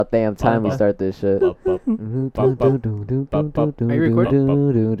Damn time we start this shit. Are you recording?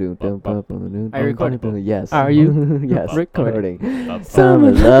 Are you recording? Yes. Are you? Yes. Recording.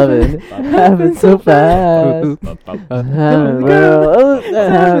 Summer loving, having so fast. Having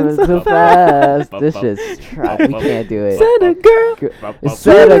so fast. This shit's trash. We can't do it. Said a girl.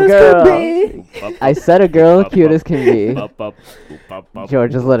 Said a cute as girl. can I said a girl, cute as can be.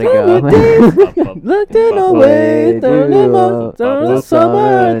 George, just let it go. Looked in a way, turn them up, turn the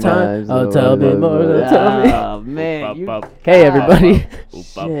summertime. Oh, tell me more, tell me. Oh, man. Hey, everybody.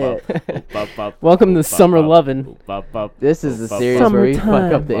 Shit. Welcome to Summer Lovin'. This is the series where we fuck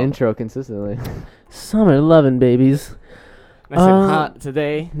Summertime. up the intro consistently. Summer Lovin', babies. Nice and hot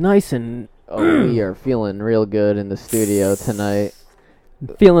today. Nice and Oh, we are feeling real good in the studio tonight.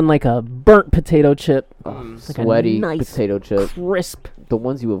 feeling like a burnt potato chip. Oh, Like a sweaty nice potato chip. Crisp. The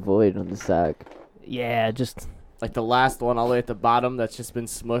ones you avoid on the sack. Yeah, just. Like the last one all the way at the bottom that's just been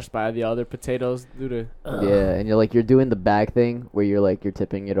smushed by the other potatoes due to... Yeah, and you're doing the bag thing where you're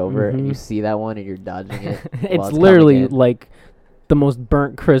tipping it over and you Mhm. see that one and you're dodging it. while It's coming literally in. like the most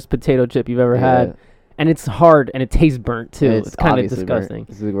burnt crisp potato chip you've ever Yeah. had. And it's hard and it tastes burnt too. It's kind of obviously burnt. disgusting.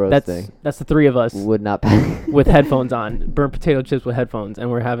 This is the gross That's thing. that's the three of us Would not pack. with headphones on. Burnt potato chips with headphones, and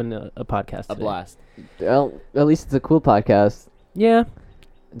we're having a podcast A today. blast. Well, at least it's a cool podcast. Yeah.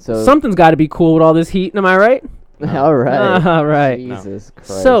 And so, Something's got to be cool with all this heat. Am I right? all right. All right. Jesus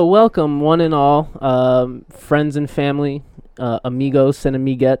Christ. So, welcome one and all, friends and family, amigos and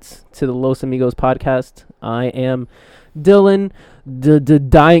amiguettes to the Los Amigos podcast. I am Dylan,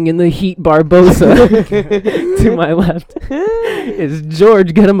 dying in the heat Barbosa. To my left is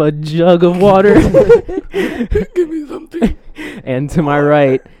George. Get him a jug of water. Give me something. And to my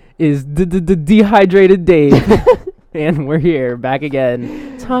right is the dehydrated Dave. And we're here back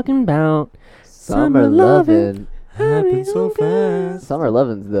again talking about Summer Lovin'. Happened so fast. Summer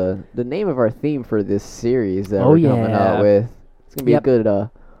Lovin's the name of our theme for this series that Oh, we're coming yeah. out with. It's gonna be Yep. a good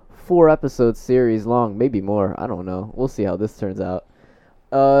 4-episode series long, maybe more. I don't know. We'll see how this turns out.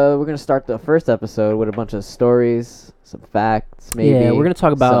 We're gonna start the first episode with a bunch of stories, some facts, maybe. Yeah, we're gonna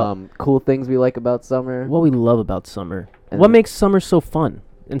talk about some cool things we like about summer. what we love about summer. And- What makes summer so fun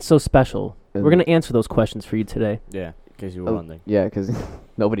and so special? and- We're going to answer those questions for you today. Yeah, in case you were Oh, wondering. yeah, because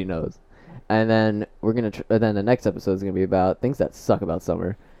nobody knows. And then we're gonna. Then the next episode is gonna be about things that suck about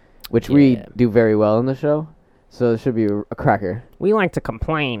summer, which we Yeah. do very well in the show. So it should be a cracker. We like to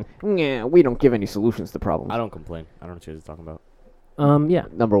complain. Yeah, we don't give any solutions to problems. I don't complain. I don't know what you guys are talking about. Yeah.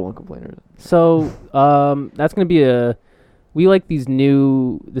 Number one complainer. So, that's going to be we like this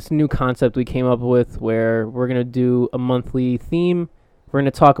new concept we came up with where we're going to do a monthly theme. We're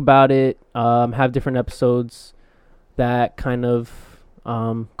going to talk about it, have different episodes that kind of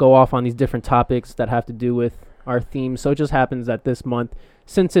go off on these different topics that have to do with our theme. So it just happens that this month,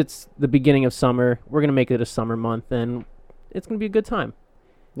 since it's the beginning of summer, we're going to make it a summer month, and it's going to be a good time.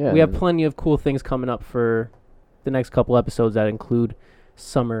 Yeah, We have plenty of cool things coming up for the next couple episodes that include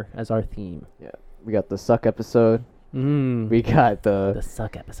summer as our theme. we got the suck episode. We got the the.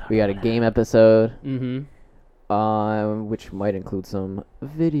 suck episode. We got a game episode. Mm-hmm. Which might include some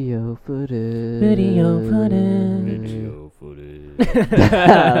video footage. Video footage. Video footage.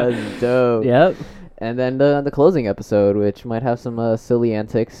 That's dope. Yep. And then the closing episode, which might have some silly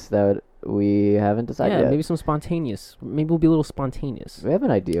antics that we haven't decided Yeah, yet. maybe some spontaneous. Maybe we'll be a little spontaneous. We have an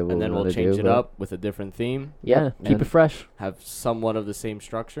idea what And then we we'll wanna change do, it but- up with a different theme. Yeah, Yep, keep and- it fresh. Have somewhat of the same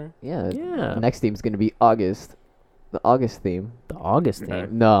structure. Yeah. Yeah. The next theme's gonna be August. The August theme. The August Okay.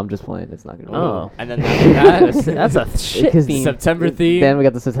 theme. No, I'm just playing. It's not gonna be. Oh. And then after That's a shit Because theme. September theme. Then we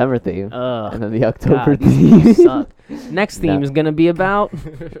got the September theme. Ugh. And then the October God, these theme. suck. Next theme No. is gonna be about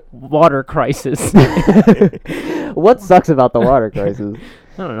water crisis. What sucks about the water crisis?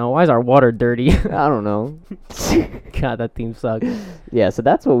 I don't know. Why is our water dirty? I don't know. God, that theme sucks. Yeah, so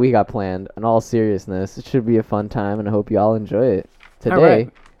that's what we got planned. In all seriousness, it should be a fun time, and I hope you all enjoy it. Today, right.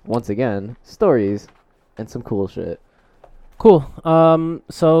 once again, stories and some cool shit. Cool.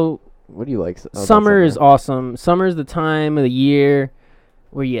 So What do you like? About summer is awesome. Summer's the time of the year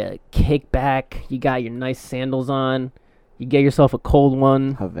where you kick back, you got your nice sandals on, you get yourself a cold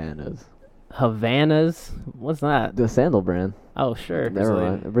one. Havanas. Havanas? What's that? The sandal brand. Oh, sure. Never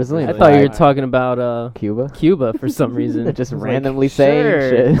Brazilian. mind. Brazilian. I thought you were flag. talking about Cuba. Cuba for some reason. Just I was randomly like, saying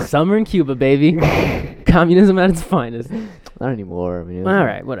sure, shit. Summer in Cuba, baby. Communism at its finest. Not anymore. I mean, All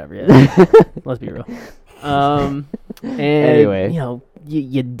right, whatever. Yeah. Let's be real. And Anyway. you know,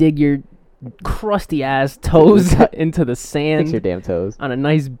 you dig your crusty ass toes into the Fix sand your damn toes. on a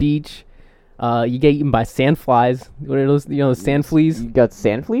nice beach. You get eaten by sand flies. What are those? You know, the sand fleas. You got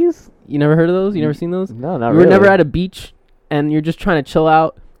sand fleas? You never heard of those? You never seen those? No, not You really. were never at a beach, and you're just trying to chill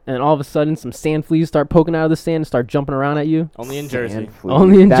out, and all of a sudden some sand fleas start poking out of the sand and start jumping around at you. Only in Jersey. Sand flea.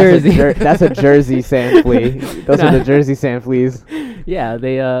 Only in Jersey. That's a Jersey sand flea. Those are the Jersey sand fleas. Yeah,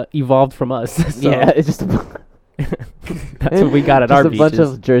 they evolved from us. So Yeah, it's just that's what we got at just our a bunch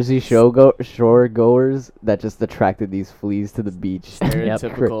beaches. of Jersey shore goers that just attracted these fleas to the beach.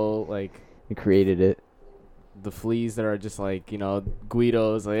 Stereotypical, like, and created it. the fleas that are just like,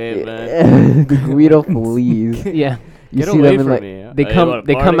 Guidos. Like, hey, man. The Guido fleas. Yeah, You Get see away them in from like me. they Hey, come wanna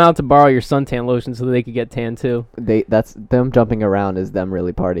they come party? out to borrow your suntan lotion so they could get tan too. that's them jumping around is them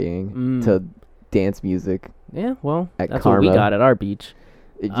really partying Mm. to dance music. Yeah, well, At that's what we Karma. got at our beach.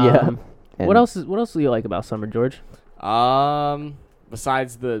 Yeah. What else do you like about summer, George?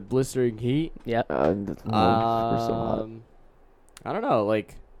 Besides the blistering heat, Yeah. We're so hot. I don't know.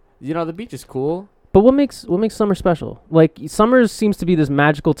 Like, the beach is cool. But what makes summer special? Like summer seems to be this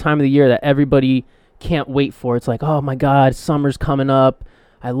magical time of the year that everybody can't wait for. It's like, oh my God, summer's coming up.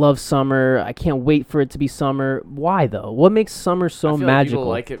 I love summer. I can't wait for it to be summer. Why though? What makes summer so I feel magical?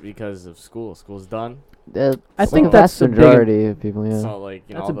 Like people like it because of school. School's done. I think the that's vast a big- majority of people. Yeah. So like,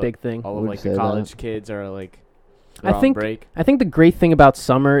 That's all a the, big thing. all of Would like say the that. college kids are like, I they're on think- break. I think the great thing about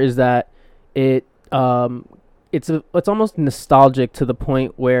summer is that it's almost nostalgic to the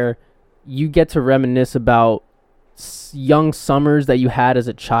point where you get to reminisce about young summers that you had as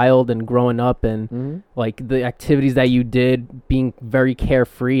a child and growing up, and Mm-hmm. like the activities that you did being very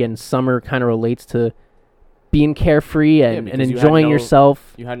carefree. And summer kind of relates to being carefree and because you had enjoying no-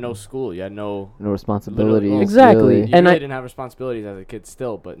 yourself. You had no school. You had no. No responsibilities. Well, Exactly. You really. And really I- didn't have responsibilities as a kid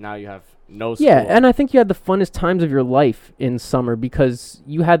still, but now you have no school. Yeah, and I think you had the funnest times of your life in summer because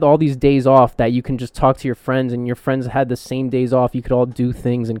you had all these days off that you can just talk to your friends, and your friends had the same days off. You could all do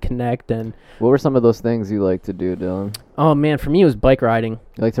things and connect. And What were some of those things you like to do, Dylan? oh man, for me it was bike riding.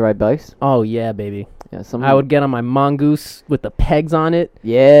 You like to ride bikes? Oh yeah, baby. Yeah. Some. I would get on my mongoose with the pegs on it.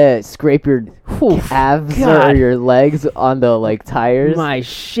 Yeah. Scrape your Whew, calves God. or your legs on the like tires. my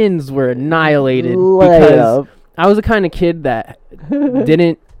shins were annihilated Light because up. I was the kind of kid that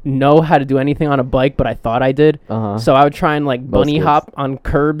didn't know how to do anything on a bike, but I thought I did. Uh-huh. So I would try and like Most bunny kids. hop on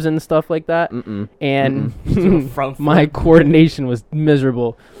curbs and stuff like that. Mm-mm. And Front my flip. coordination was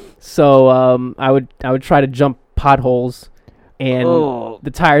miserable. So I would try to jump potholes, and Oh. the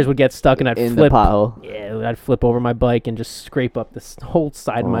tires would get stuck, and I'd In the flip. pothole. Yeah, I'd flip over my bike and just scrape up this whole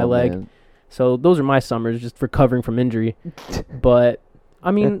side of my Oh, leg. man. So those are my summers, just recovering from injury. But I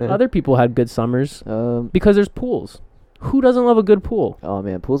mean, other people had good summers because there's pools. Who doesn't love a good pool? Oh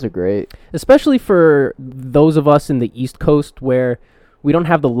man, pools are great. Especially for those of us in the East Coast where we don't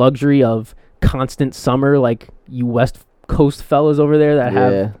have the luxury of constant summer like you West Coast fellas over there that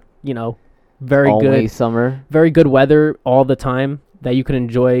have, very Only good summer. very good weather all the time that you can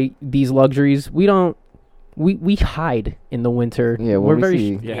enjoy these luxuries. We don't we hide in the winter. Yeah, we're when we very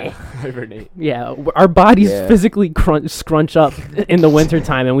see- Yeah, hibernate. our bodies Yeah. physically scrunch up in the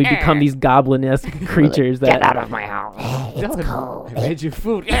wintertime, and we become these goblin-esque creatures that Get out of my house. It's cold. I made you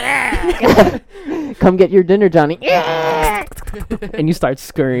food. Come get your dinner, Johnny. and you start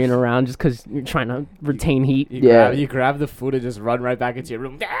scurrying around just because you're trying to retain heat. You grab the food and just run right back into your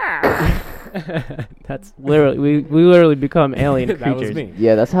room. That's literally we literally become alien That creatures. was me.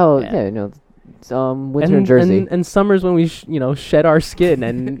 Yeah, that's how. Yeah. Yeah, it's, winter in Jersey and summers when we shed our skin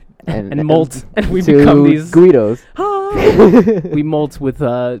and and molt and we to become these Guidos. we molt with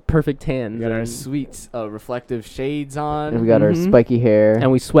perfect tans We got our and, sweet reflective shades on. And we got our Mhm. spiky hair.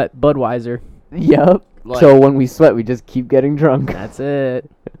 and we sweat Budweiser. Yep. Like- So when we sweat, we just keep getting drunk. That's it.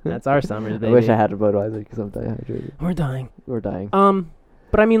 That's our summers, I baby. wish I had a Budweiser because I'm dehydrated. We're dying. We're dying.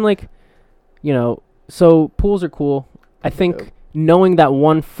 But I mean, like, so pools are cool. I think Dope. knowing that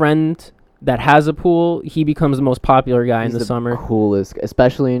one friend that has a pool, he becomes the most popular guy He's in the summer. Coolest,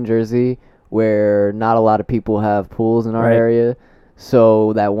 especially in Jersey, where not a lot of people have pools in our Right. area.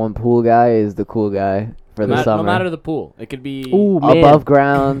 So that one pool guy is the cool guy for the no summer. matter the pool, it could be. Ooh, man. Above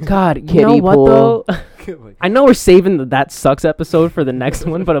ground. God, you kiddie know what pool. though? I know we're saving the That Sucks episode for the next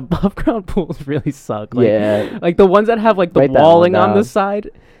one, but above ground pools really suck. Like, Yeah. Like the ones that have like the Write that one walling on the down. side.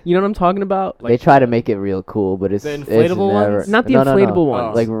 You know what I'm talking about? They try to make it real cool, but it's The it's inflatable never, ones? Not the no, no, inflatable no.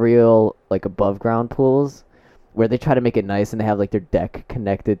 ones. Like real, like above ground pools, where they try to make it nice and they have like their deck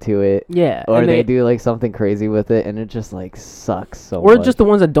connected to it, Yeah. or and they do like something crazy with it, and it just like sucks so Or much. just the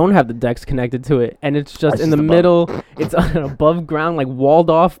ones that don't have the decks connected to it, and it's just It's in just the above. middle. It's an above ground, like walled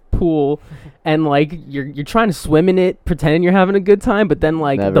off pool, and like you're trying to swim in it, pretending you're having a good time, but then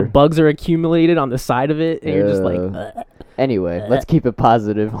like the Never. bugs are accumulated on the side of it, and you're just like, Ew. "Ugh." Anyway, let's keep it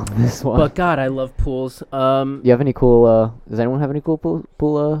positive on this one. But God, I love pools. You have any cool? Does anyone have any cool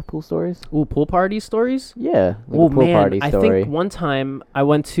pool stories? Ooh, pool party stories? Yeah, like Oh a pool man, party I story. think one time I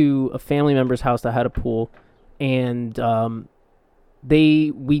went to a family member's house that had a pool, and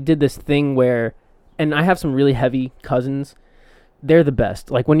we did this thing where, and I have some really heavy cousins. They're the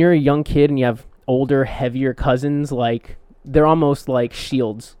best. Like when you're a young kid and you have older, heavier cousins, like they're almost like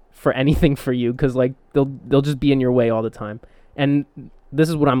shields for anything for you, because like they'll just be in your way all the time. And this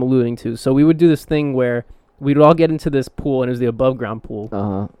is what I'm alluding to. So we would do this thing where we'd all get into this pool, and it was the above ground pool,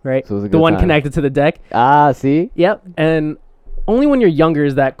 right? So it was a the good one time. connected to the deck. See? Yep. And only when you're younger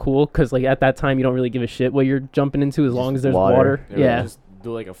is that cool, because like at that time you don't really give a shit what you're jumping into as long as there's water. They would Yeah. just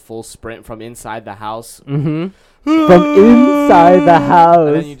do like a full sprint from inside the house. Mm-hmm. From inside the house.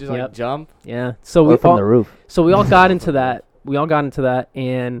 And then you just like Yep. jump. Yeah. So Or we from all, the roof. so we all got into that.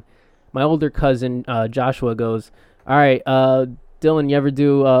 And my older cousin Joshua goes, "All right, Dylan, you ever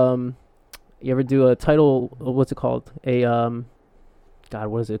do a title? What's it called? God,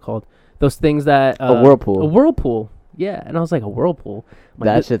 what is it called? Those things that A whirlpool. A whirlpool. Yeah." And I was like, "A whirlpool?" I'm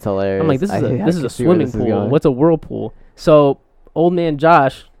like, That shit's hilarious. I'm like, this is I this is can a see where swimming this is pool. going. What's a whirlpool? So old man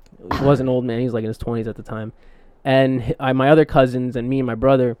Josh was an old man. He was like in his 20s at the time, and my other cousins and me and my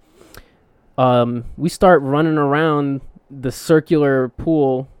brother, we start running around the circular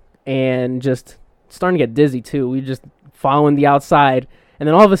pool and just starting to get dizzy too. We just following the outside. And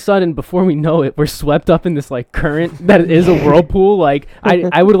then all of a sudden, before we know it, we're swept up in this like current that is a whirlpool. Like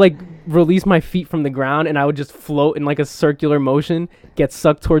I would like release my feet from the ground, and I would just float in like a circular motion, get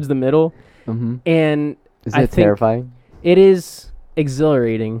sucked towards the middle. Mm-hmm. And Is I it think terrifying? it is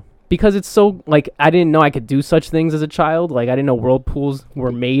exhilarating because it's so like I didn't know I could do such things as a child. Like I didn't know whirlpools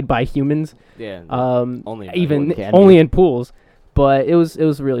were made by humans. Yeah. Only everyone can only be. in pools, but it was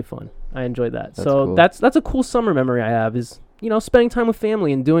really fun. I enjoyed that. That's So cool. that's a cool summer memory I have is, spending time with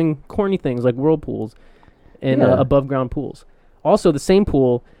family and doing corny things like whirlpools and Yeah. above ground pools. Also, the same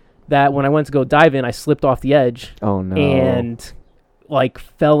pool that when I went to go dive in, I slipped off the edge Oh no. and like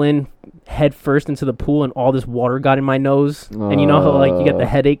fell in head first into the pool, and all this water got in my nose. And you know how like you get the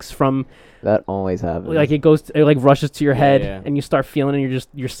headaches from That always happens. like it like rushes to your Yeah, head, yeah. and you start feeling it.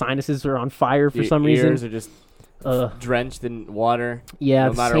 Your sinuses are on fire for Your some ears reason. are just Uh, drenched in water. yeah,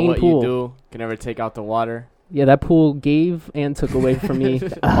 No the matter same what pool. you do, can never take out the water. Yeah, that pool gave and took away from me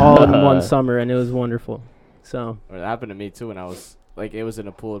all in one summer, and it was wonderful. So Or it happened to me too when I was like, it was in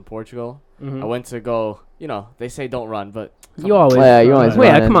a pool in Portugal. mhm. I went to go, they say don't run, but You always, Yeah, you always wait,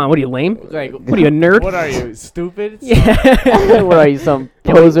 run in. come on, what are you, lame? like, What are you, a nerd? what are you, stupid? Yeah, What are you, some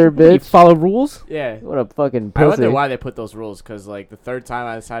Yeah, poser you bitch? follow rules. Yeah. What a fucking I pussy. wonder why they put those rules, because like the third time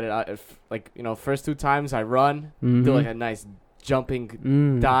I decided, first two times I run, do like a nice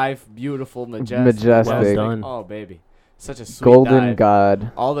jumping dive, beautiful, majestic. Majestic. Well done. Oh baby, such a sweet Golden dive.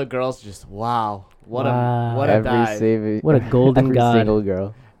 God. All the girls just what Wow. a what a Every dive. What a golden every God. single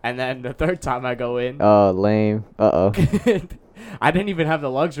girl. And then the third time I go in, Oh, lame. Uh-oh. I didn't even have the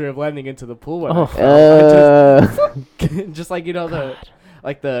luxury of landing into the pool when Oh. I fell. Uh, Just like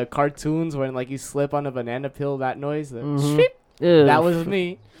like the cartoons when like you slip on a banana peel, that noise. The Mhm. ship, Ew. that was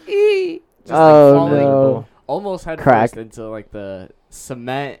me. Just Oh, falling no. almost head Crack. first into like the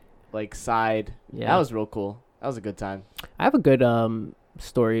cement like side. Yeah. That was real cool. That was a good time. I have a good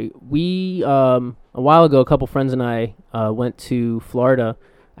story. We a while ago, a couple friends and I went to Florida.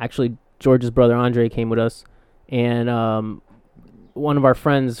 Actually, George's brother Andre came with us, and one of our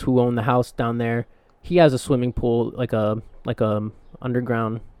friends who owned the house down there, he has a swimming pool, like a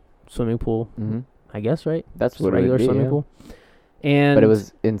underground swimming pool, mhm. I guess, right? That's Just a what it regular would be, swimming yeah. pool. And But it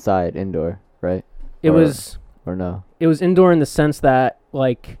was inside, indoor, right? it or- was Or no? it was indoor in the sense that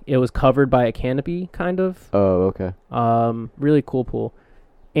like it was covered by a canopy, kind of. Oh, okay. Really cool pool,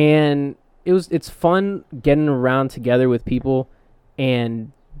 and it's fun getting around together with people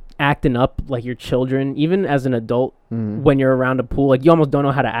and acting up like you're children, even as an adult. Mhm. When you're around a pool, like you almost don't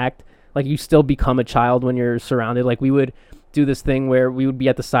know how to act. Like you still become a child when you're surrounded. Like we would do this thing where we would be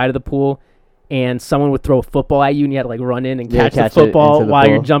at the side of the pool, and someone would throw a football at you, and you had to like run in and Yeah, catch the catch it football into the while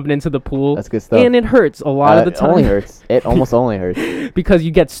you're pool. jumping into the pool. That's good stuff. And it hurts a lot of the It only time hurts. It almost only hurts. because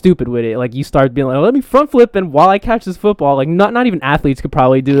you get stupid with it. Like you start being like, oh, let me front flip, and while I catch this football, like not even athletes could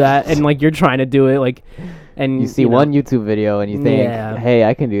probably do that, and like you're trying to do it, like, and You see know. one YouTube video and you think, Yeah. hey,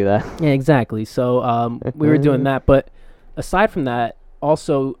 I can do that. Yeah, exactly. So we were doing that, but aside from that,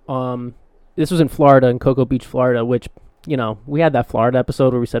 also this was in Florida, in Cocoa Beach, Florida, which we had that Florida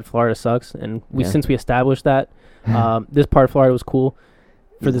episode where we said Florida sucks, and Yeah. since we established that, this part of Florida was cool.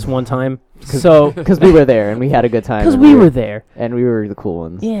 for this one time. So because we were there and we had a good time. because and we were there. and we were the cool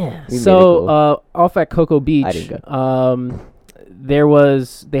ones. Yeah. We made it So cool. off at Cocoa Beach, I didn't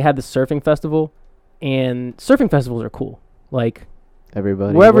they had the surfing festival, and surfing festivals are cool. Like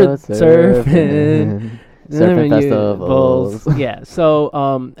Everybody wherever was surfing. Surfing festivals. Yeah.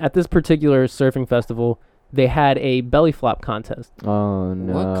 So at this particular surfing festival, they had a belly flop contest. Oh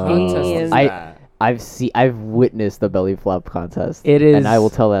no! What contest is And that? I've witnessed the belly flop contest. It is, and I will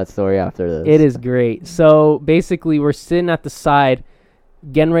tell that story after this. It is great. So basically, we're sitting at the side,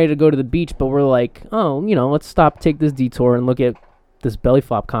 getting ready to go to the beach, but we're like, oh, let's stop, take this detour, and look at this belly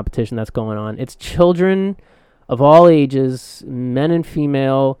flop competition that's going on. It's children of all ages,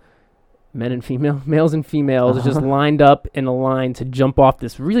 males and females, just lined up in a line to jump off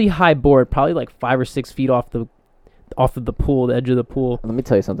this really high board, probably like 5 or 6 feet off of the pool, the edge of the pool. Let me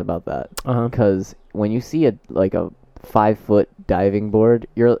tell you something about that. Uh-huh. Because when you see a 5-foot diving board,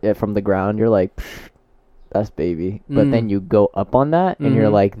 you're from the ground, you're like, that's baby. But then you go up on that, and you're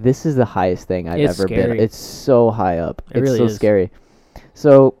Mhm. like, this is the highest thing I've It's ever been. scary. It's so high up. It It's really so is. scary.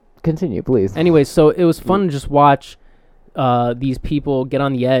 So continue, please. Anyway, so it was fun to just watch these people get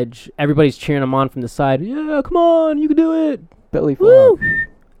on the edge. Everybody's cheering them on from the side. Yeah, come on, you can do it. Belly Woo! flop.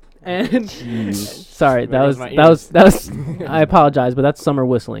 And sorry, There goes my that was. I apologize, but that's summer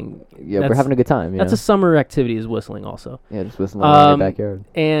whistling. Yeah, we're That's- having a good time. That's a summer activity, is whistling also. yeah, just whistling around your Um, backyard.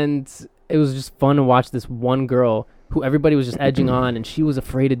 And it was just fun to watch this one girl who everybody was just edging on, and she was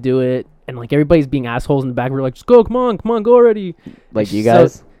afraid to do it. And like everybody's being assholes in the back. We were like, just go, come on, go already. Like you so-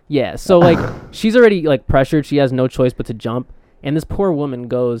 guys. Yeah, so like she's already like pressured. She has no choice but to jump. And this poor woman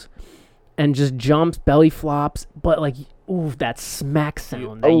goes and just jumps, belly flops, but like, ooh, that smack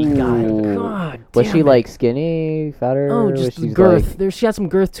sound that you got. Ooh. God Was damn she it. like skinny, fatter? Oh, Was just the she, girth. like- There, she had some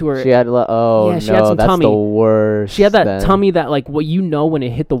girth to her. She had Yeah, she had no, some that's tummy. the worst. She had that then. tummy that like when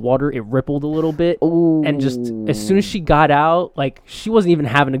it hit the water, it rippled a little bit. Ooh. And just as soon as she got out, like she wasn't even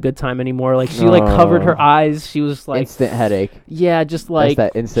having a good time anymore. Like she like covered her Oh. eyes. She was like, instant headache. yeah, just like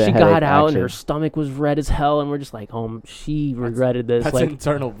that instant she headache got out and her action. stomach was red as hell, and we're just like, oh, she regretted this. That's Like,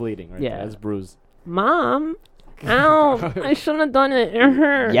 internal bleeding, right? Yeah. That's bruised. Mom, ow, I shouldn't have done it. It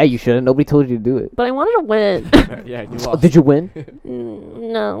hurt. Yeah, you shouldn't. Nobody told you to do it. But I wanted to win. Yeah, you Oh, lost. did you win?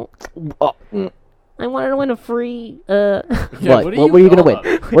 No, Oh, I wanted to win a free. Yeah, what? do What were you gonna hold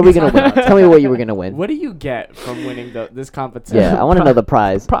win? up. What were you gonna win? Tell me what you were gonna win. What do you get from winning this competition? Yeah, I want to know the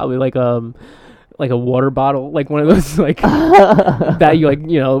prize. Probably like a water bottle, like one of those like that you like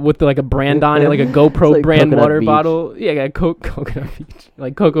with like a brand on it, like a GoPro like brand Coconut water Beach. bottle. Yeah, yeah, Coconut Beach,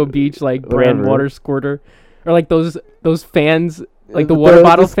 like Cocoa Beach, like brand Whatever. water squirter, or like those fans, like the water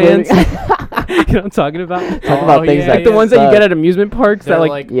bottle fans. You know what I'm talking about? Talk about things yeah, that The ones that you suck. get at amusement parks They're that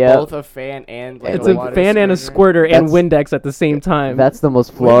like, Yeah. both a fan and like it's a a water fan and a squirter and That's- Windex at the same time. That's the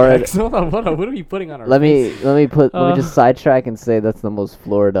most Florida. Hold on, what are we putting on our Let face? me just sidetrack and say that's the most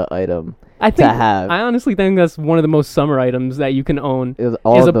Florida item I think to have. I honestly think that's one of the most summer items that you can own.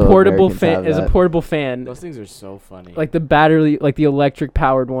 All Is a the portable Americans fan. have Is a that. portable fan. Those things are so funny. Like the battery, like the electric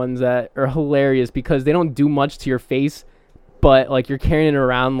powered ones that are hilarious because they don't do much to your face, but like you're carrying it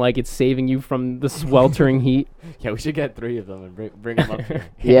around like it's saving you from the sweltering heat. yeah, we should get 3 of them and bring them up here.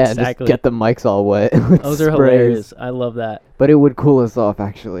 Yeah, exactly. just get the mics all wet. with Those are sprays. hilarious. I love that. But it would cool us off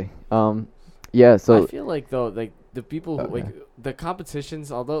actually. Yeah. I So feel like though, like the people who, Okay. like the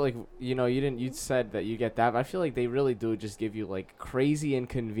competitions, although like you said that you get that, but I feel like they really do just give you like crazy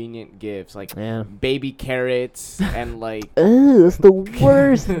inconvenient gifts, like Yeah. baby carrots and like. Ugh, that's the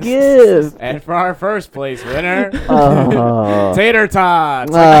worst gift. And for our first place winner, Oh. tater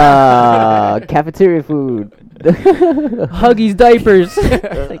tots. Cafeteria food. Huggies diapers.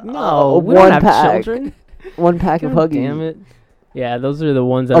 Like no, Oh, we don't one have pack. children. One pack of God Huggies. damn it. Yeah, those are the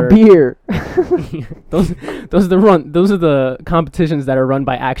ones that A are beer. those are the competitions that are run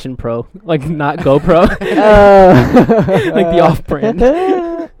by Action Pro, like not GoPro. Like the off-brand.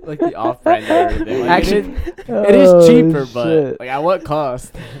 Like the off-brand and everything. Like, Action- it is Oh, cheaper, but shit. like at what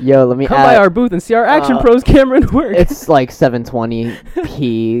cost? Yo, let me Come add. by our booth and see our Action Pro's camera and work. It's like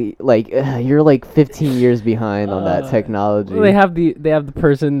 720p. Like you're like 15 years behind on that technology. Well, they have the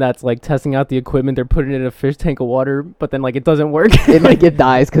person that's like testing out the equipment. They're putting it in a fish tank of water, but then like it doesn't work. it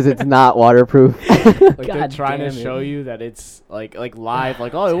dies because it's not waterproof. Like they're God trying to damn it. show you that it's like live.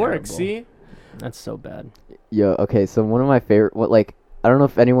 Like oh, it works. Terrible. See. That's so bad. Yo, okay, so one of my favorite, I don't know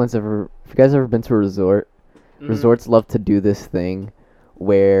if if you guys ever been to a resort. Resorts love to do this thing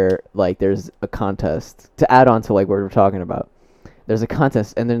where like there's a contest to add on to like what we're talking about. There's a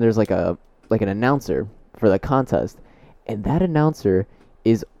contest and then there's like an announcer for the contest, and that announcer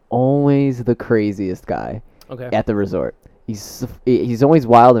is always the craziest guy Okay. at the resort. he's always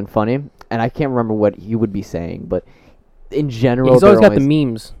wild and funny, and I can't remember what he would be saying, but in general, He's always they're got the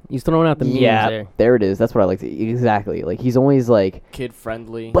memes. He's throwing out the memes there. there it is. That's what I like to exactly. Like he's always like Kid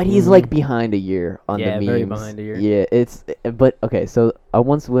friendly. but he's like behind a year on the memes. very behind a year. Yeah, but okay. So I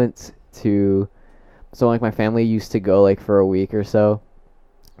once went to, so like my family used to go like for a week or so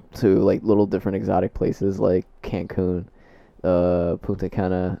to like little different exotic places like Cancun, Punta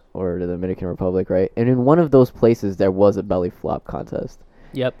Cana, or the Dominican Republic, right? And in one of those places there was a belly flop contest.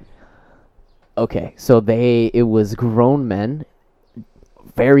 Yep. Okay, so it was grown men,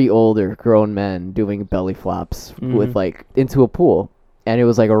 very older grown men doing belly flops with like into a pool, and it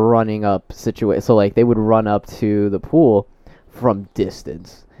was like a running up situation. So like they would run up to the pool from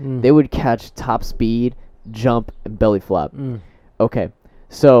distance. They would catch top speed, jump, and belly flop. Okay,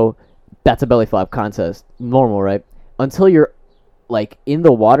 so that's a belly flop contest, normal, right? Until you're like in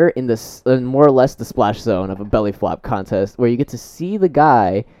the water in more or less the splash zone of a belly flop contest, where you get to see the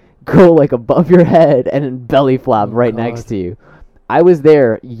guy go like above your head and then belly flop right next to you. I was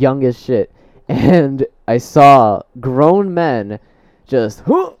there, young as shit, and I saw grown men just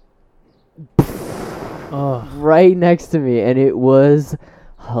right next to me, and it was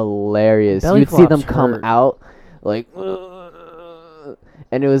hilarious. Belly You'd see them flops come hurt. out like,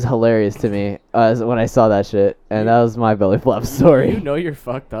 and it was hilarious to me when I saw that shit, and that was my belly flop story. You know you're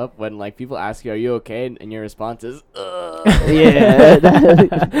fucked up when like people ask you, "Are you okay?" and your response is, "Ugh." Yeah,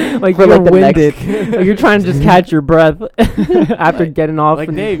 Like for, you're like, the winded. next- Like you're trying to just catch your breath after getting off. Like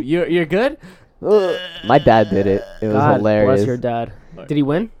and- Dave, you're good. My dad did it. It was God hilarious. bless your dad. Did he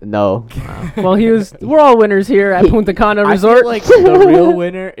win? No. Well, he was. We're all winners here at Punta Cana I Resort. feel like the real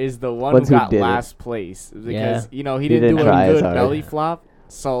winner is the one Ones who who got did it. last place because Yeah. you know he He didn't didn't do try a as good hard. belly flop,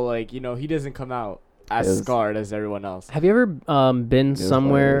 so like you know he doesn't come out as It was- scarred as everyone else. Have you ever been was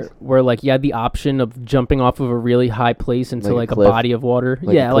somewhere hilarious. where like you had the option of jumping off of a really high place into Like like a a cliff? body of water?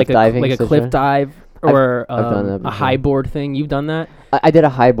 Like a Yeah, cliff like diving a cliff situation? dive or I've done that a before. high board thing. You've done that? I did a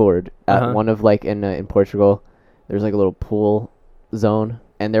high board at Uh-huh. one of like in Portugal. There's like a little pool zone,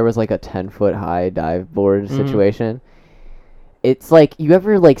 and there was like a 10-foot high dive board situation. It's like you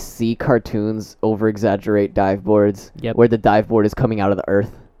ever like see cartoons over exaggerate dive boards Yep. where the dive board is coming out of the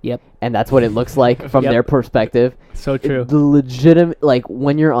earth. Yep. And that's what it looks like from Yep. their perspective. So true. The legitimate, like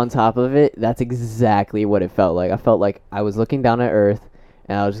when you're on top of it, that's exactly what it felt like. I felt like I was looking down at Earth,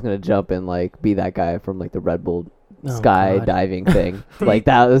 and I was just gonna jump and like be that guy from like the Red Bull Oh, sky God. diving thing. Like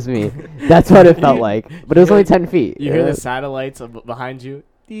that was me. That's what it felt like. But it was only 10 feet. You hear the satellites behind you.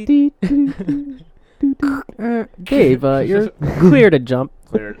 Dave, you're clear to jump.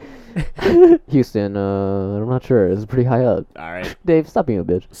 Cleared. Houston, I'm not sure. This is pretty high up. All right, Dave, stop being a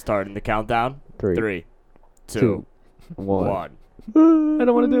bitch. starting the countdown. 3, 2, 2, 1. 1. I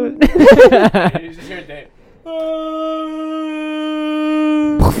don't want to do it. You just hear Dave.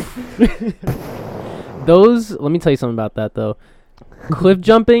 Those, let me tell you something about that though. Cliff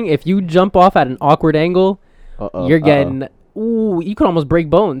jumping, if you jump off at an awkward angle, Uh-oh, you're getting, you could almost break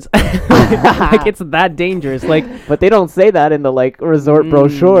bones. Like it's that dangerous. Like But they don't say that in the like resort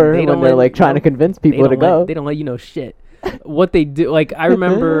brochure they when don't they're let- like trying to no, convince they people to don't go. let, they don't let you know shit. What they do, like I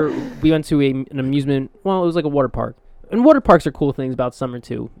remember we went to an amusement. Well, it was like a water park, and water parks are cool things about summer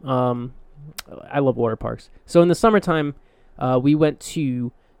too. I love water parks. So in the summertime, we went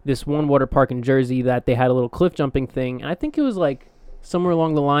to this one water park in Jersey that they had a little cliff jumping thing, and I think it was like somewhere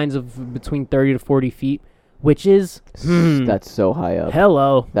along the lines of between 30 to 40 feet, which is That's so high up.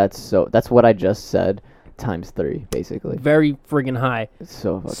 hello, That's what I just said times 3 basically. very friggin' high. It's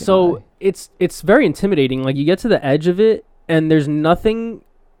so fucking So high. it's very intimidating. Like you get to the edge of it, and there's nothing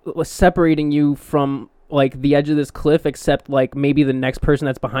separating you from like the edge of this cliff except like maybe the next person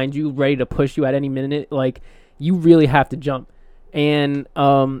that's behind you, ready to push you at any minute. Like you really have to jump. And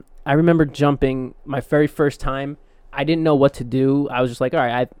I remember jumping my very first time. I didn't know what to do. I was just like, all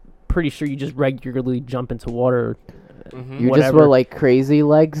right, I'm pretty sure you just regularly jump into water. Mhm. You just whatever. were like crazy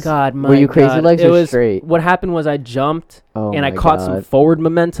legs? God, my Were you crazy God. legs It or was, straight? What happened was I jumped. Oh And I my caught some God. forward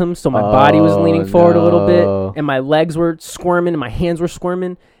momentum, so my body was leaning Oh, forward a little no. bit, and my legs were squirming, and my hands were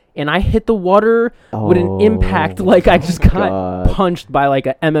squirming, and I hit the water with an impact Oh like I just got God. punched by like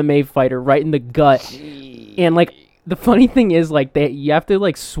a MMA fighter right in the gut. And like the funny thing is like you have to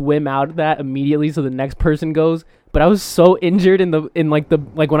like swim out of that immediately so the next person goes. But I was so injured in when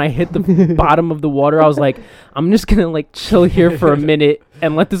I hit the bottom of the water, I was like, I'm just gonna like chill here for a minute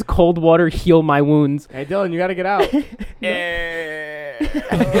and let this cold water heal my wounds. Hey Dylan, you gotta get out.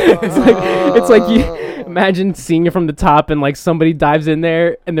 it's like you imagine seeing it from the top and like somebody dives in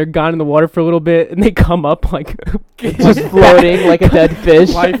there and they're gone in the water for a little bit and they come up like just floating like a dead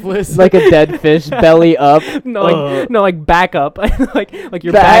fish, lifeless. like a dead fish, belly up. like back up, like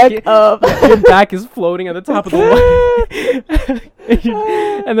your Back up. your back is floating at the top of the water,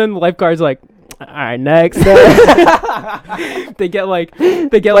 and then the lifeguard's like, all right, next. they get like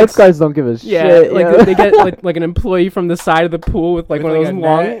Lifeguards don't give a shit. like yo. they get like an employee from the side of the pool with like With, one of like, those a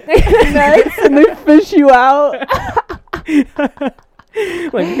long net. and they fish you out.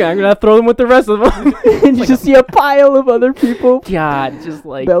 like, okay, I'm gonna throw them with the rest of them. And you just see a pile of other people God, just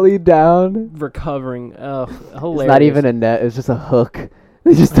like belly down. recovering. Oh, hilarious. It's not even a net. It's just a hook.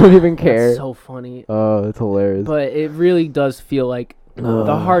 They just don't even care. That's so funny. Oh, it's hilarious. But it really does feel like the Ugh.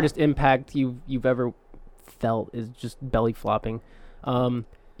 hardest impact you've ever felt is just belly flopping. You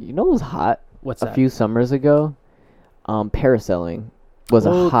know what was hot What's a that? few summers ago? Parasailing was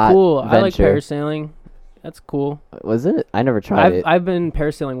a hot cool. venture. I like parasailing. That's cool. Was it? I never tried it. I've been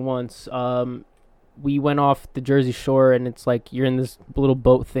parasailing once. We went off the Jersey Shore, and it's like you're in this little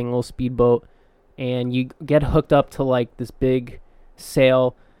boat thing, little speedboat, and you get hooked up to like this big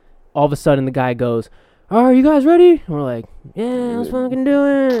sail. All of a sudden, the guy goes, "Are you guys ready?" And we're like, "Yeah, let's fucking do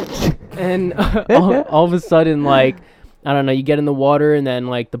it." And all of a sudden, like, I don't know, you get in the water, and then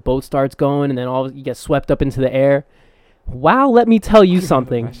like the boat starts going, and then you get swept up into the air. Wow, let me tell you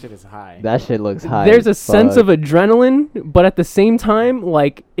something. That shit is high. That shit looks high. There's a as sense fuck. of adrenaline, but at the same time,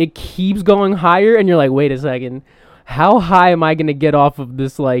 like, it keeps going higher, and you're like, wait a second, how high am I gonna get off of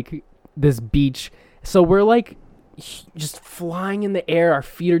this, like, this beach? So we're like just flying in the air, our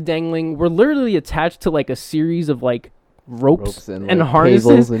feet are dangling, we're literally attached to like a series of like ropes and, and like, harnesses,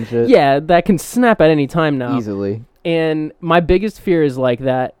 cables and shit. yeah, that can snap at any time now. Easily. And my biggest fear is like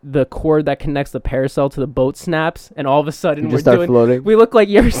that the cord that connects the parasail to the boat snaps, and all of a sudden You we're just start doing. floating. We look like,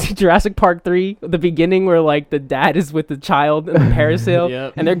 you ever see Jurassic Park 3, the beginning where like the dad is with the child in the parasail,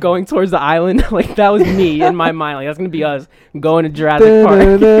 Yep. and they're going towards the island. Like that was me in my mind. Like that's gonna be us going to Jurassic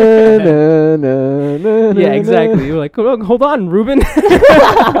Park. Yeah, exactly. We're like, hold on, Ruben.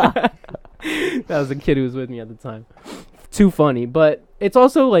 That was the kid who was with me at the time. Too funny, but it's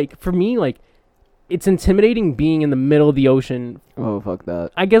also like for me, like it's intimidating being in the middle of the ocean. Oh, fuck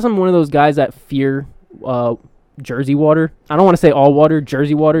that. I guess I'm one of those guys that fear Jersey water. I don't want to say all water,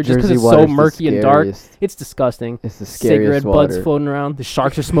 Jersey water, just because Jersey it's so water's the murky and dark. scariest. It's disgusting. It's the scariest Cigarette water. butts floating around. The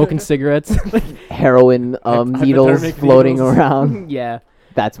sharks are smoking cigarettes. Heroin needles Hypodermic floating needles. around. Yeah.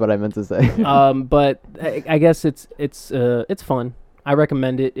 That's what I meant to say. But I guess it's fun. I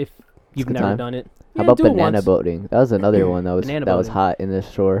recommend it if you've good never time. done it. How Yeah, about do it banana once. boating? That was another one that was Banana that was boating. hot in this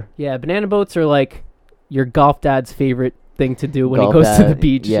shore. Yeah, banana boats are like your golf dad's favorite thing to do when he Golf goes to the dad,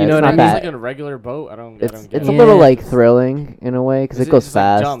 beach. yeah, you know it's what I not mean? It's bad. like a regular boat. I don't. It's get a it. little Yeah. like thrilling in a way because Is it goes just,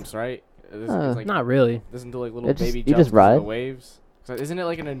 fast. Like, jumps, right? It's like, Not really. doesn't do like little It just- baby you jumps just into ride. the waves. So isn't it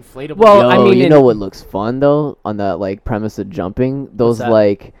like an inflatable? Well, Yo, I mean, you in- know what looks fun though on that like premise of jumping? Those that?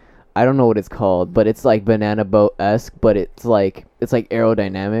 like I don't know what it's called, but it's like banana boat esque, but it's like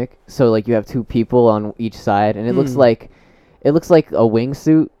aerodynamic. So like you have two people on each side, and it looks Hmm. like a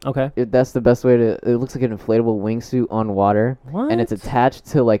wingsuit. Okay. That's the best way to. It looks like an inflatable wingsuit on water, What? and it's attached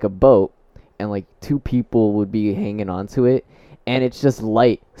to like a boat, and like two people would be hanging onto it, and it's just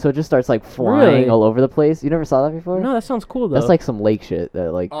light, so it just starts like flying Really? all over the place. You never saw that before? No, that sounds cool though. That's like some lake shit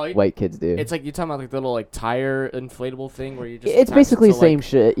that like Oh, white kids do. It's like you're talking about like the little like tire inflatable thing where you just. It's attach it basically to, the same like,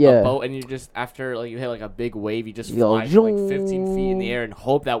 shit. A Yeah. boat, and you just after like you hit like a big wave, you just You go, fly for, like 15 feet in the zoom. air and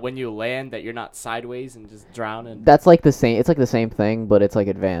hope that when you land that you're not sideways and just drown. And That's like the same. It's like the same thing, but it's like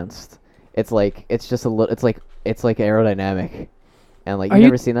advanced. It's like it's just a little. It's like aerodynamic, and like Are you you-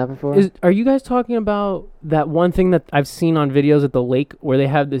 never seen that before. Are you guys talking about that one thing that I've seen on videos at the lake where they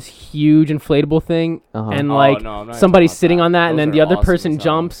have this huge inflatable thing Uh-huh. and Oh, like no, I'm not somebody's talking about sitting that. on that and Those then are the other awesome person as hell.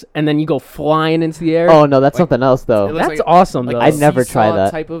 jumps and then you go flying into the air? Oh no, that's Like- something else It though. looks That's like awesome like though. a I'd never try seesaw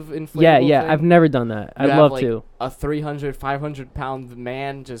that. type of inflatable Yeah, yeah, thing. I've never done that. You I'd have, love like, to. A 300, 500-pound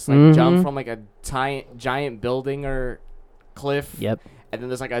man just like Mhm. jump from like a giant building or cliff. Yep. And then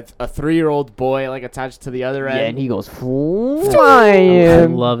there's like a 3-year-old boy like attached to the other Yeah, end. and he goes I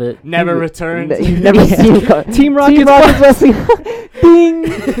flying. love it. Never returned. You've never Yeah. seen co- Team Rocket's wrestling. Ding.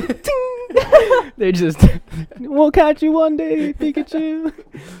 They just, we'll catch you one day, Pikachu.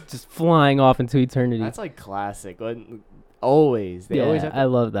 Just flying off into eternity. That's like classic. Always. They always have I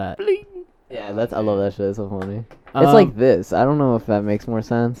love that. bling. Yeah, I love that shit. It's so funny. Um, It's like this. I don't know if that makes more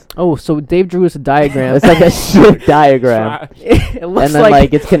sense. Oh, so Dave drew us a diagram. It's like a shit diagram, It looks and then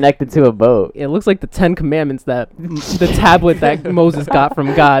like it's connected to a boat. it looks like the Ten Commandments that the tablet that Moses got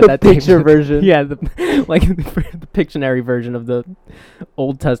from God. The that picture Dave, version. Yeah, like the Pictionary version of the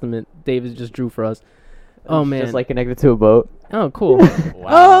Old Testament. David just drew for us. Oh It's man. just like connected to a boat. Oh, cool.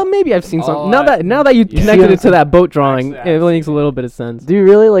 Wow. Oh, maybe I've seen Oh, some. Now that you yeah. connected it to that boat drawing, Actually, it makes a little bit of sense. Do you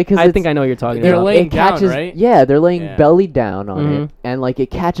really like? Cause I it's- think I know what you're talking They're about. laying it down, catches, right? Yeah, they're laying Yeah. belly down on Mhm. it, and like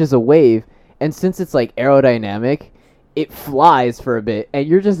it catches a wave, and since it's like aerodynamic, it flies for a bit, and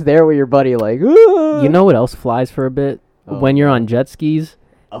you're just there with your buddy, like, You know what else flies for a bit? Oh, When you're on jet skis.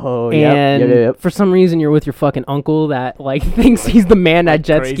 oh, And yep. for some reason you're with your fucking uncle that like thinks he's the man at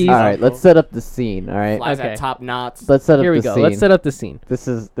jet crazy. skis. All right, let's set up the scene. All right, Flies Okay. at top knots. let's set up Here we the go. scene. Let's set up the scene.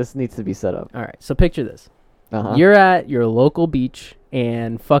 This needs to be set up. All right. So picture this. Uh-huh. You're at your local beach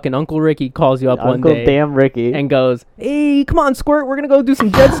and fucking Uncle Ricky calls you up Uncle one day Damn Ricky. and goes, "Hey, come on, Squirt, we're going to go do some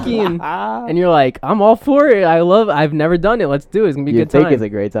jet skiing." And you're like, "I'm all for it. I've never done it. Let's do it. It's going to be a you good think time." it's a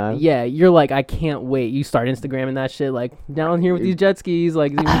great time. Yeah, you're like, "I can't wait." You start Instagramming that shit, like, down here with these jet skis,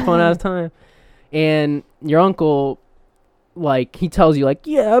 like, it's gonna be a fun ass time. And your uncle, like, he tells you, like,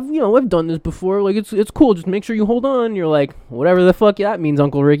 "Yeah, I've done this before. Like, it's cool. Just make sure you hold on." You're like, "Whatever the fuck that means,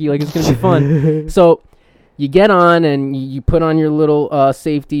 Uncle Ricky. Like, it's gonna be fun." So you get on and you put on your little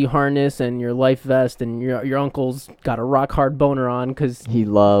safety harness and your life vest, and your uncle's got a rock hard boner on because He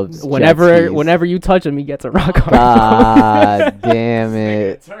loves jet skis. whenever you touch him, he gets a rock hard. God damn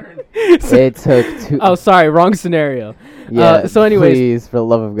it! It took two. Oh, sorry, wrong scenario. yeah. so anyways- please, for the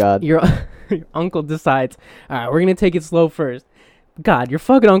love of God. Your uncle decides, all right, we're gonna take it slow first. God, your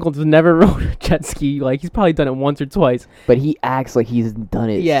fucking uncle has never rode a jet ski. Like, he's probably done it once or twice. But he acts like he's done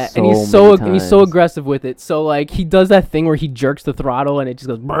it. Yeah, so and he's many so times. aggressive with it. So like he does that thing where he jerks the throttle and it just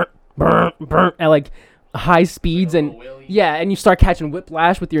goes burr, burr, burr, at like high speeds, and yeah, and you start catching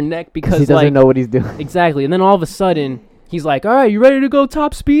whiplash with your neck because he doesn't like know what he's doing. exactly. And then all of a sudden he's like, "All right, you ready to go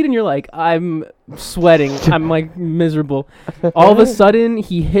top speed?" And you're like, "I'm sweating. I'm like miserable." All of a sudden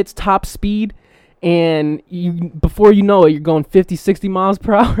he hits top speed. And before you know it, you're going 50, 60 miles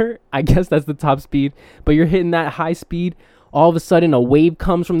per hour. I guess that's the top speed. But you're hitting that high speed. All of a sudden, a wave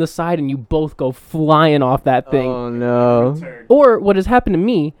comes from the side, and you both go flying off that thing. Oh no! Or what has happened to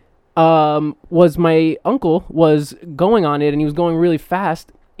me was my uncle was going on it, and he was going really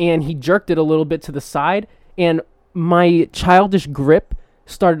fast, and he jerked it a little bit to the side, and my childish grip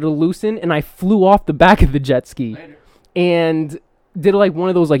started to loosen, and I flew off the back of the jet ski. And did like one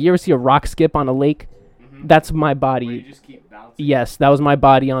of those, like, you ever see a rock skip on a lake? That's my body. Where you just keep bouncing. Yes, that was my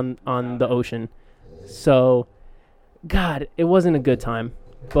body on the ocean. So, God, it wasn't a good time.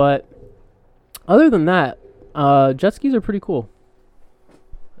 But other than that, jet skis are pretty cool.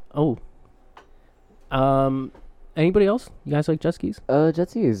 Oh. Anybody else? You guys like jet skis? Jet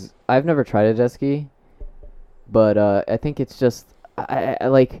skis. I've never tried a jet ski, but I think it's just I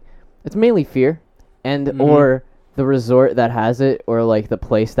like it's mainly fear, and Mhm. or the resort that has it, or like the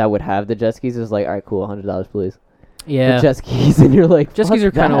place that would have the jet skis is like, all right, cool, $100, please. Yeah. For jet skis, and you're like, Jet skis "Fuck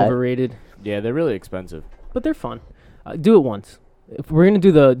are kind of that." overrated, Yeah, they're really expensive. but they're fun. Do it once. If we're going to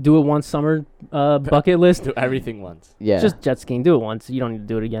do the do it once summer bucket list, Do everything once. Yeah, just jet skiing. Do it once. You don't need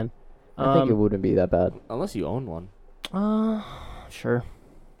to do it again. I think it wouldn't be that bad. Unless you own one. Sure.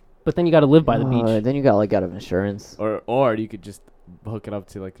 But then you got to live by the beach. Then you got like out of insurance. Or you could just hook it up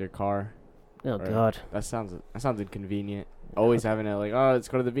to like your car. Oh, or- God. That sounds inconvenient. Always having to like, oh, let's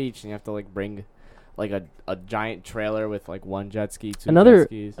go to the beach, and you have to like bring like a giant trailer with like one jet ski, two jet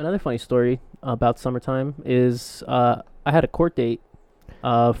skis. Another funny story about summertime is I had a court date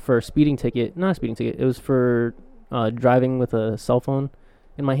for a speeding ticket. Not a speeding ticket. It was for driving with a cell phone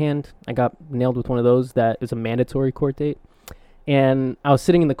in my hand. I got nailed with one of those. That is a mandatory court date. And I was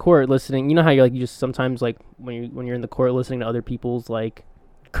sitting in the court listening. You know how you're like, you just sometimes like when you're in the court listening to other people's like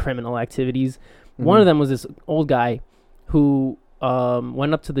criminal activities. One of them was this old guy who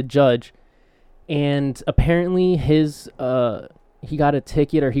went up to the judge, and apparently his he got a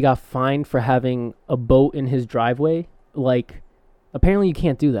ticket, or he got fined for having a boat in his driveway. Like, apparently you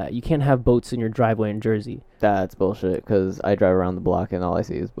can't do that. You can't have boats in your driveway in Jersey. That's bullshit, because I drive around the block and all I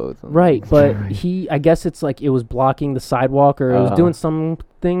see is boats. Right, but I guess it's like it was blocking the sidewalk, or it was Uh-huh. doing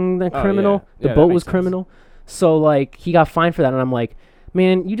something that Oh, criminal. yeah. The Yeah, boat that was makes sense. criminal. So like he got fined for that, and I'm like,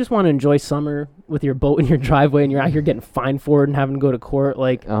 man, you just want to enjoy summer with your boat in your driveway, and you're out here getting fined for it and having to go to court.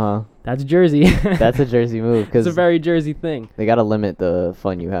 Like, that's Jersey. That's a Jersey move, It's because a very Jersey thing. they gotta limit the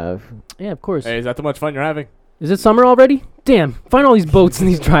fun you have. Yeah, of course. Hey, is that too much fun you're having? Is it summer already? Damn! Find all these boats in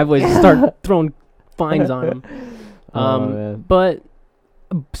these driveways and start throwing fines on them. Oh, man. But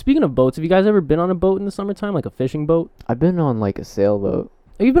Speaking of boats, have you guys ever been on a boat in the summertime, like a fishing boat? I've been on like a sailboat,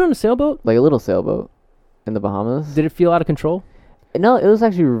 Have you been on a sailboat? like a little sailboat, in the Bahamas. Did it feel out of control? No, it was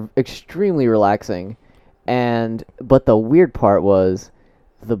actually extremely relaxing, but the weird part was,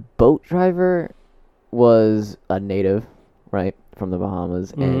 the boat driver was a native, right, from the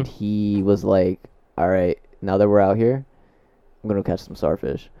Bahamas, and he was like, "All right, now that we're out here, I'm gonna catch some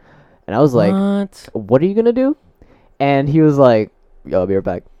starfish," and I was like, "What are you gonna do?" And he was like, "Yo, I'll be right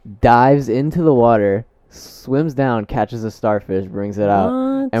back." Dives into the water, swims down, catches a starfish, brings it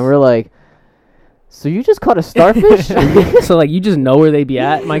out, and we're like, "So you just caught a starfish?" So like you just know where they be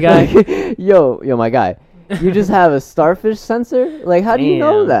at, my guy? yo, my guy. You just have a starfish sensor? Like, how do you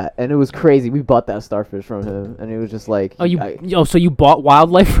know Damn. that? And it was crazy. We bought that starfish from him, and it was just like, So you bought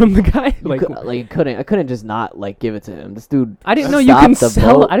wildlife from the guy? I couldn't just not like give it to him. This dude. I didn't know you can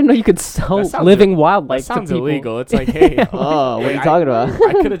sell. I didn't know you could sell That sounds living That wildlife to sounds people. illegal. It's like, hey. Oh, what are you I- talking about?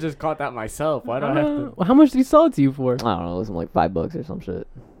 I could have just caught that myself. Why do I have to? How much did he sell it to you for? I don't know. It was like $5 or some shit.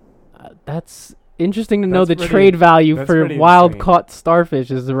 That's interesting to know. That's The pretty- trade value that's for pretty wild insane. caught starfish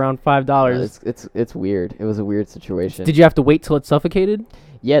is around $5. It's weird. It was a weird situation. Did you have to wait till it suffocated?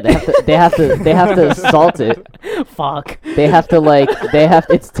 Yeah, they have to salt it. Fuck.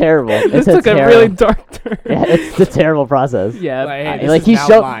 It's terrible. This It's a took a really dark turn. Yeah, it's a terrible process. Yeah. Like, hey, I- this like is he's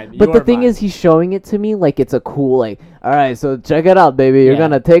now mine. but You the are thing mine. is, he's showing it to me like it's a cool, like, all right, so check it out, baby. You're Yeah.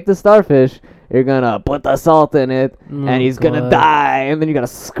 gonna take the starfish, you're gonna put the salt in it, and he's gonna die, and then you gotta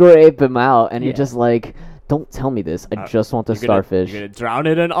scrape him out, and Yeah. you're just like, don't tell me this. I just want the You're gonna- starfish. You're gonna drown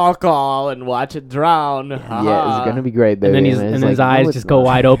it in alcohol and watch it drown. Yeah, it's gonna be great, And baby. then it's his like, no, eyes it's just go not.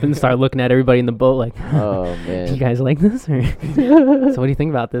 wide open, start looking at everybody in the boat like, Oh "You man. guys like this? Or so what do you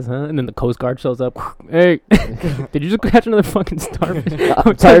think about this, huh?" And then the Coast Guard shows up. Hey, did you just catch another fucking starfish?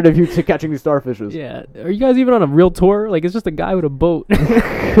 I'm tired of you catching these starfishes. Yeah. Are you guys even on a real tour? Like, it's just a guy with a boat.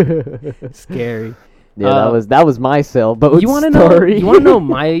 Scary. Yeah, that was my sailboat You want to know? story. You want to know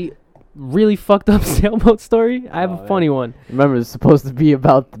my really fucked up sailboat story? I have Oh, a funny one. Remember, it's supposed to be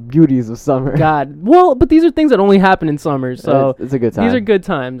about the beauties of summer. God. Well, but these are things that only happen in summer, so it's a good time. these are good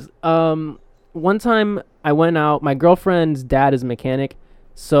times. One time I went out. My girlfriend's dad is a mechanic,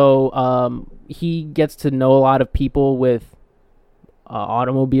 so he gets to know a lot of people with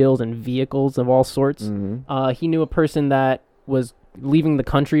automobiles and vehicles of all sorts. Mhm. He knew a person that was leaving the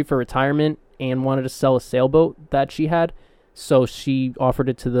country for retirement and wanted to sell a sailboat that she had, so she offered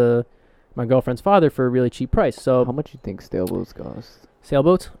it to my girlfriend's father for a really cheap price. So How much you think sailboats cost?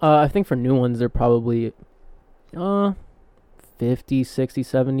 sailboats, I think for new ones they're probably 50, 60,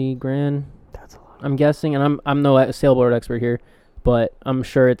 70 grand. That's a lot. I'm guessing, and I'm no sailboat expert here, but I'm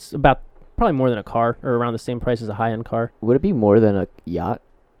sure it's probably more than a car, or around the same price as a high-end car. Would it be more than a yacht?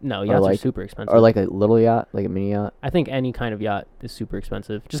 No, yachts are like- super expensive. Or like a little yacht, like a mini yacht? I think any kind of yacht is super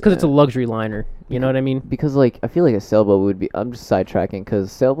expensive, just because it's a luxury liner. You know what I mean? Because like I feel like a sailboat would be. I'm just sidetracking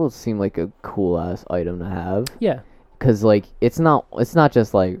because sailboats seem like a cool ass item to have. Yeah. Because like it's not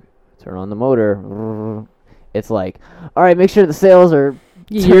just like turn on the motor. It's like, all right, make sure the sails are.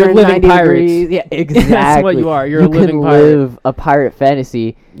 You're turned living 90 pirates. degrees. Yeah, exactly. That's what you are. You're you a living can pirate. live a pirate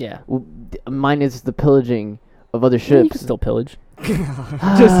fantasy. Yeah. Mine is the pillaging of other You ships. can still pillage. You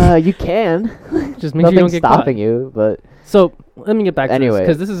can. Just make sure you don't Nothing's get caught. stopping you, but So let me get back to Anyway,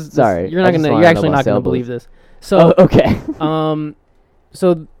 this, because this is sorry, You're I not just gonna. wanna You're know actually about not gonna sailboats. believe this. So okay.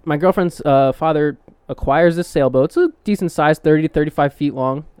 So my girlfriend's father acquires this sailboat. It's a decent size, 30 to 35 feet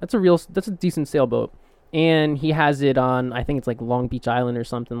long. That's a decent sailboat. And he has it on, I think it's like Long Beach Island or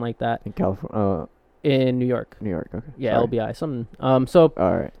something like that In California, in New York. New York. Okay. Yeah, Sorry. LBI, something. So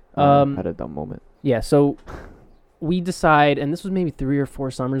All right. Had a dumb moment. yeah, so we decide, and this was maybe 3 or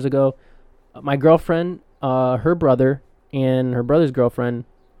 4 summers ago. My girlfriend, her brother, and her brother's girlfriend,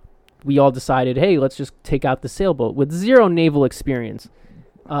 we all decided, hey, let's just take out the sailboat with zero naval experience.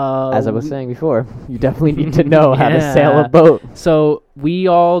 As I was saying before, you definitely need to know how to sail Yeah. a boat. So we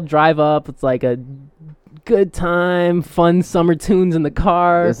all drive up. It's like a good time, fun summer tunes in the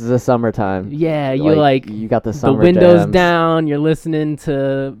car. This is the summertime. Yeah, you you got the the summer windows jams. down. You're listening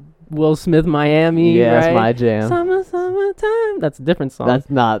to Will Smith, Miami. Yeah, right? that's my jam. Summertime. That's a different song. That's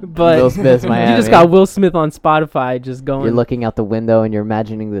not But Will Smith's Miami. you just got Will Smith on Spotify, just going. You're looking out the window and you're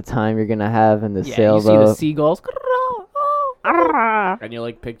imagining the time you're gonna have in the yeah, sailboat. you see the seagulls. And you're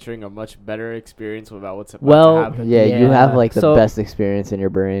like picturing a much better experience about what's about Well, to happen. Yeah, you have Yeah. like the So- best experience in your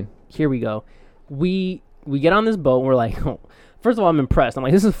brain. Here we go. We get on this boat and we're like, oh, first of all, I'm impressed. I'm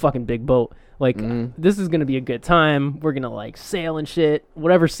like, this is a fucking big boat. Like, this is gonna be a good time. We're gonna like sail and shit,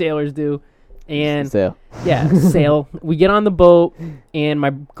 whatever sailors do. And Sail. yeah, sail. We get on the boat, and my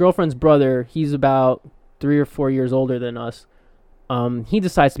girlfriend's brother, he's about 3 or 4 years older than us. He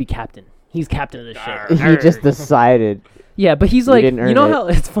decides to be captain. He's captain of the ship. He just decided. Yeah, but he's You like, didn't you earn know it. how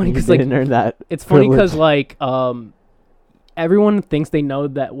it's funny He because like didn't earn that. it's funny because privilege. like everyone thinks they know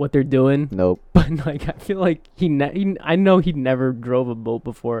that what they're doing, Nope. but like I feel like I know he never drove a boat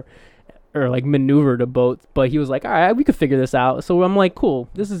before or like maneuvered a boat, but he was like, all right, we could figure this out. So I'm like, cool,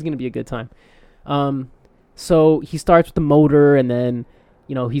 this is gonna be a good time. So he starts with the motor, and then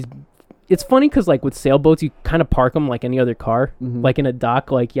you know it's funny because like with sailboats you kind of park them like any other car. Mhm. Like in a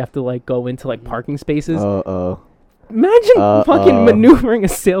dock, like you have to like go into like parking spaces. Uh-oh. Imagine fucking Uh-oh. maneuvering a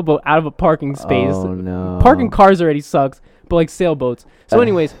sailboat out of a parking space. Oh no. Parking cars already sucks, but like sailboats. So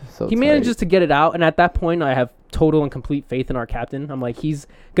anyways, So he tight. manages to get it out, and at that point I have total and complete faith in our captain. I'm like, he's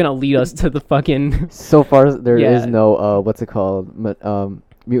gonna lead us to the fucking So far, there is Yeah. no what's it called?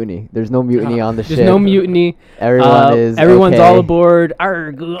 Mutiny. There's no mutiny on the there's ship. no mutiny. Everyone's all okay. aboard.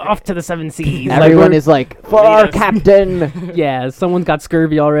 Arg, off to the seven seas. Like, Everyone we're- is like, for our captain. yeah, someone's got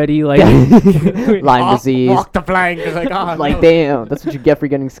scurvy already. Like Lyme disease. Walk the plank. It's like, oh, Like, no. damn, that's what you get for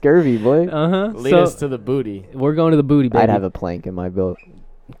getting scurvy, boy. Lead us to the booty. We're going to the booty, baby. I'd have a plank in my boat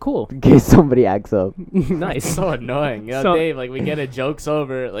cool. in case somebody acts up. Nice. So annoying. You know, So- Dave, like, we get a joke's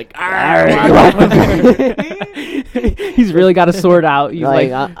over. Like, He's really got a sword out. He's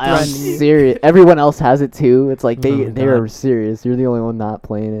like, I'm threatening you. serious. Everyone else has it too. It's like Oh, they are God. serious. You're the only one not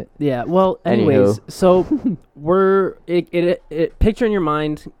playing it. Yeah. Well, Anywho. anyways, so picture in your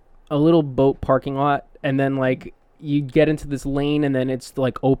mind a little boat parking lot, and then like you get into this lane, and then it's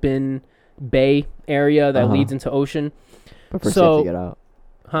like open bay area that Uh-huh. leads into ocean. But first you have So- to get out.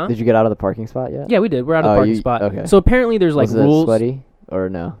 Huh? Did you get out of the parking spot yet? Yeah, we did. We're out of Oh, the parking you- spot. okay. So apparently there's like was it rules. sweaty or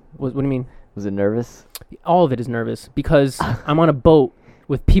no? What do you mean? Was it nervous? All of it is nervous because I'm on a boat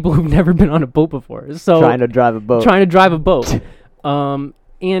with people who've never been on a boat before. So Trying to drive a boat. trying to drive a boat. And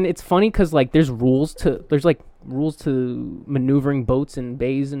it's funny because like there's rules to maneuvering boats and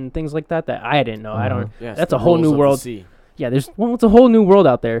bays and things like that I didn't know. I don't. Yes, That's the a whole rules new of the world. sea. Yeah, it's a whole new world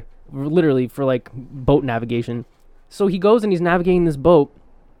out there, literally for like boat navigation. So he goes and he's navigating this boat,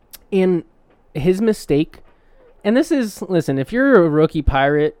 and his mistake. And this is listen, if you're a rookie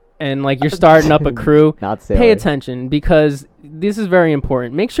pirate and like you're starting up a crew, Not sailor. pay attention because this is very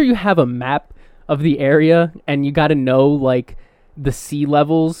important. Make sure you have a map of the area, and you got to know like the sea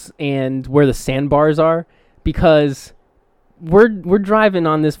levels and where the sandbars are, because we're driving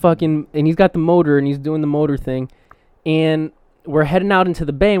on this fucking, and he's got the motor and he's doing the motor thing, and we're heading out into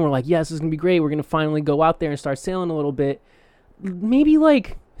the bay, and we're like, yes, this is gonna be great. We're gonna finally go out there and start sailing a little bit. Maybe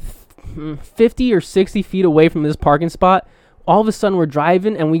like 50 or 60 feet away from this parking spot, all of a sudden we're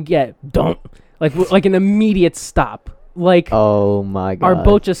driving and we get like an immediate stop. Like Oh my god. our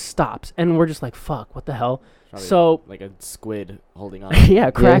boat just stops and we're just like, fuck, what the hell? Probably So like a squid holding on.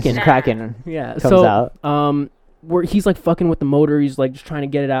 yeah, Kraken. Kraken Yeah. comes So out. he's like fucking with the motor. He's like just trying to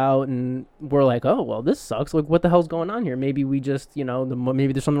get it out, and we're like, oh well, this sucks. Like, what the hell's going on here? Maybe we just,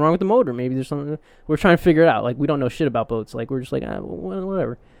 maybe there's something wrong with the motor. Maybe there's something. We're trying to figure it out. Like, we don't know shit about boats. Like, we're just like,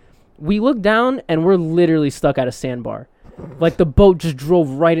 whatever. We look down and we're literally stuck at a sandbar. Like, the boat just drove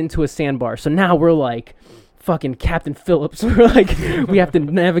right into a sandbar. So now we're like fucking Captain Phillips. We're like, we have to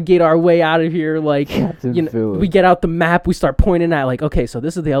navigate our way out of here. Like, Captain Phillips. we get out the map, we start pointing at like, okay, so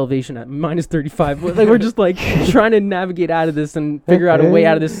this is the elevation at minus 35. Like, we're just like trying to navigate out of this and figure out a way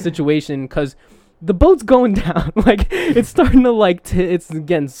out of this situation, because the boat's going down. Like, it's starting to like it's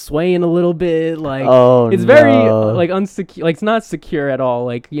again swaying a little bit. Like, it's very like unsecure. Like, it's not secure at all.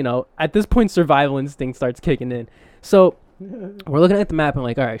 Like, at this point survival instinct starts kicking in. So we're looking at the map and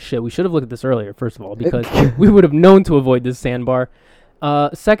like, all right, shit, we should have looked at this earlier, first of all, because we would have known to avoid this sandbar.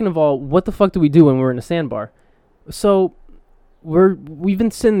 Second of all, what the fuck do we do when we're in a sandbar? So we've been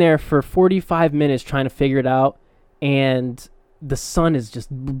sitting there for 45 minutes trying to figure it out, and the sun is just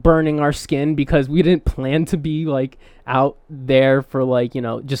burning our skin because we didn't plan to be like out there for like,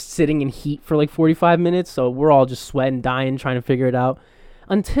 just sitting in heat for like 45 minutes. So we're all just sweating, dying, trying to figure it out,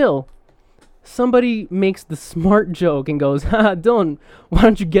 until somebody makes the smart joke and goes, Dylan, why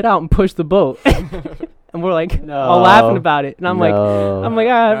don't you get out and push the boat? And we're like, all laughing about it. And I'm like,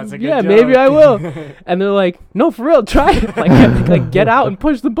 That's a good yeah, joke. maybe I will. And they're like, no, for real, try it. Like, get out and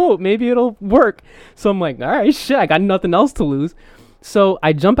push the boat. Maybe it'll work. So I'm like, all right, shit, I got nothing else to lose. So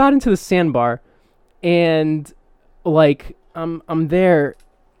I jump out into the sandbar, and like, I'm there,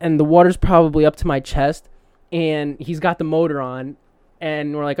 and the water's probably up to my chest, and he's got the motor on,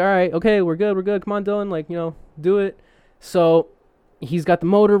 and we're like, all right, okay, we're good. Come on, Dylan, like, do it. So he's got the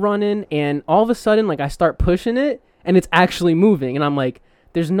motor running, and all of a sudden, like, I start pushing it, and it's actually moving, and I'm like,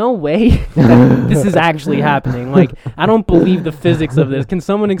 there's no way that this is actually happening. Like, I don't believe the physics of this. Can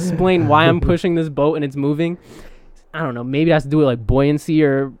someone explain why I'm pushing this boat and it's moving? I don't know, maybe it has to do with like buoyancy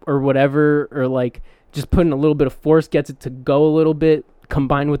or whatever, or like just putting a little bit of force gets it to go a little bit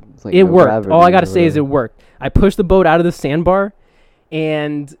combined with It's like it no worked. gravity All I gotta or say is it whatever. worked. I pushed the boat out of the sandbar,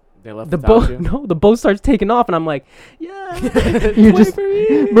 and They left the without boat you? the boat starts taking off, and I'm like, yeah, You're wait just for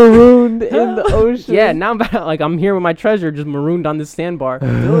me. marooned in the ocean. Yeah, now I'm here with my treasure, just marooned on this sandbar.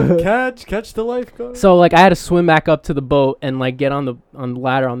 Dylan, catch the lifeguard. So like I had to swim back up to the boat and like get on the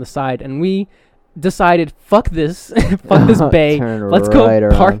ladder on the side, and we decided fuck this, fuck this bay. Turn Let's right go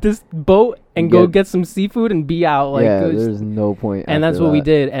around. park this boat and go Get- get some seafood and be out. Like, yeah, it was- there's no point. and that's after what we that.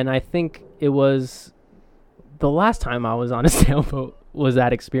 did. And I think it was the last time I was on a sailboat was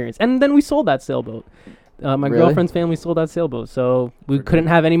that experience. And then we sold that sailboat. My Really? girlfriend's family sold that sailboat, so we For couldn't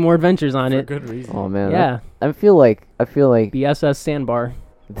good- have any more adventures on For it. good reason. Oh man. Yeah, I feel like the SS Sandbar.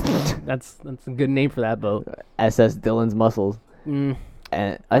 That's a good name for that boat. SS Dylan's muscles. Mm,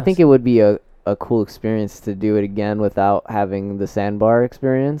 And I think it would be a cool experience to do it again without having the sandbar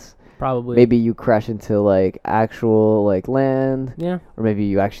experience. probably. Maybe you crash into like actual like land, Yeah, or maybe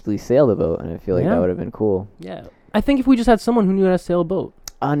you actually sail the boat, and I feel like Yeah. that would have been cool. yeah. I think if we just had someone who knew how to sail a boat,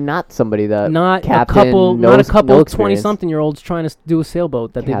 Not somebody that not a captain, couple, no not a ex- couple no 20-something-year-olds trying to do a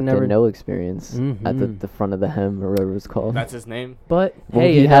sailboat that they've captain never. no experience at Mhm. the front of the hem or whatever it's called. That's his name. But Well,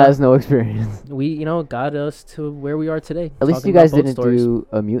 hey, he it, has no experience. we got us to where we are today. At least talking you guys about boat didn't stories. do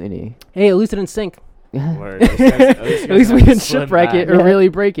a mutiny. Hey, at least it didn't sink. Word. At least we had to didn't swim shipwreck it back. or really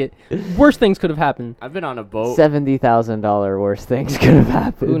break it. Worst things could have happened. I've been on a boat. $70,000 worse things could have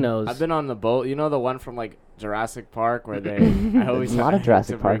happened. Who knows? I've been on the boat. You know the one from like Jurassic Park where they. I always A lot of have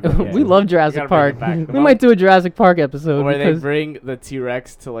Jurassic to bring- Park. yeah. We love You Jurassic gotta bring Park. it back. We might do a Jurassic Park episode. Where they because bring the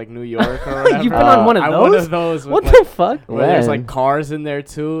T-Rex to like New York or whatever. You've been on one of I those? One of those. With, what like, the fuck? where there's When? like cars in there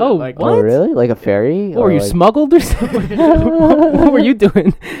too. Oh, like, what? Oh, really? Like a ferry? What, were Or you like- smuggled or something? What were you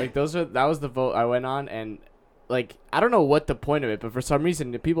doing? Like that was the boat I went on, and like I don't know what the point of it, but for some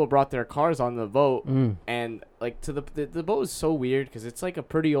reason the people brought their cars on the boat, and like to the boat is so weird because it's like a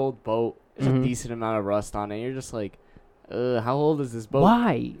pretty old boat. There's Mhm. a decent amount of rust on it. You're just like, how old is this boat?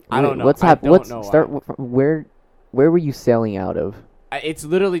 Why? I don't know. What's I happening? don't What's know start? why. Where were you sailing out of? It's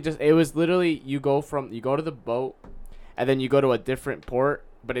literally just. It was literally you go to the boat, and then you go to a different port.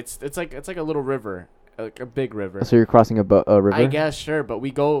 But it's like a little river, like a big river. So you're crossing a river? I guess sure, but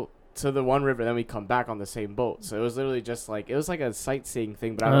we go to the one river, then we come back on the same boat. So it was literally just like it was like a sightseeing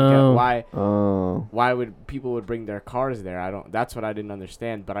thing. But I don't Oh. get why. Oh. Why would people would bring their cars there? I don't. That's what I didn't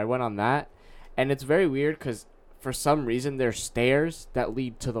understand. But I went on that, and it's very weird because for some reason there's stairs that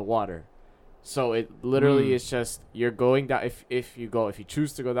lead to the water. So it literally is just you're going down. If you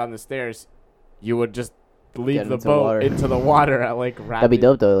choose to go down the stairs, you would just leave Get the into boat water. into the water at like rapid. That'd be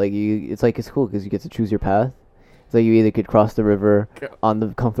dope though. Like it's cool because you get to choose your path. It's like you either could cross the river Go- on the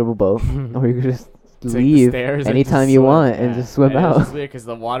comfortable boat, or you could just Take the leave stairs and anytime just you swim. want and Yeah. just swim And It's out. just weird because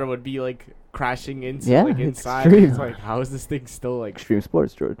the water would be like crashing into Yeah, like it's inside. extreme. It's like how is this thing still like? Extreme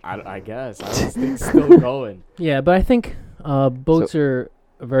sports, George. I guess how is this thing still going? Yeah, but I think boats are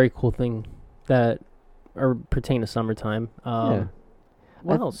a very cool thing that pertain to summertime. Yeah.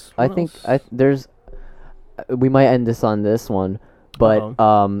 What I- else? I What think else? there's. We might end this on this one, but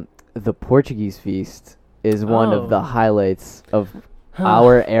Uh-oh. the Portuguese feast is one of the Oh. highlights of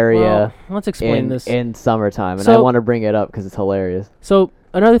our area Well, let's explain in this. in summertime, and I So- want to bring it up because it's hilarious. So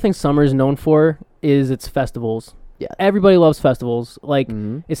another thing summer is known for is its festivals. Yeah. Everybody loves festivals. Like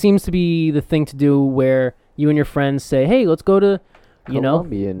Mhm. it seems to be the thing to do where you and your friends say, "Hey, let's go to,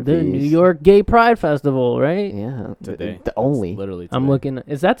 Colombian the New feast. York Gay Pride Festival," right? Yeah, Today, the only. literally. I'm today. looking.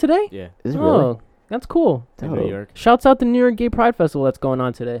 Is that today? Yeah, Is it Oh, really? that's cool. in New Dope. York, Shouts out the New York Gay Pride Festival that's going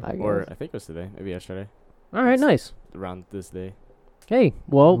on today. I or guess. I think it was today, maybe yesterday, All right, It's- nice. around this day. Hey,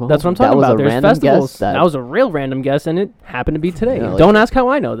 well, Well, that's what I'm that talking was about. a There's random festivals. guess that- That was a real random guess, and it happened to be today. Yeah, like- Don't ask how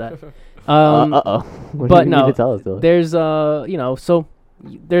I know that. Uh-oh. What do but you no, need to tell us, Dylan? There's so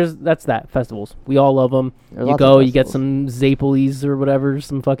that's that festivals. We all love them. There's You lots of go, you get festivals. some Zaples or whatever,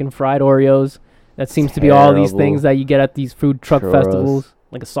 some fucking fried Oreos. That seems to be all these Terrible. things that you get at these food truck Churros. festivals,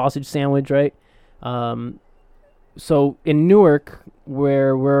 like a sausage sandwich, right? So in Newark,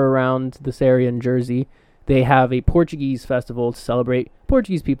 where we're around this area in Jersey, they have a Portuguese festival to celebrate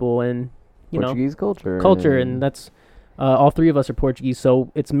Portuguese people and Portuguese culture, and that's all three of us are Portuguese,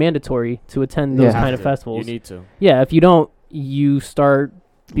 so it's mandatory to attend those Yeah. kind of Have to. festivals. You need to. Yeah, if you don't, you start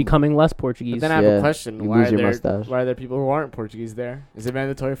becoming less Portuguese. But then I have Yeah, a question: you Why lose are your there mustache. why are there people who aren't Portuguese there? Is it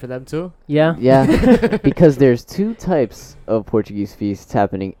mandatory for them too? Yeah. Yeah, because there's two types of Portuguese feasts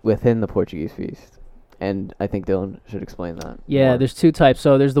happening within the Portuguese feast. And I think Dylan should explain that. Yeah, more. there's two types.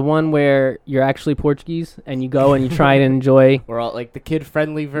 So there's the one where you're actually Portuguese and you go and you try and enjoy We're all like the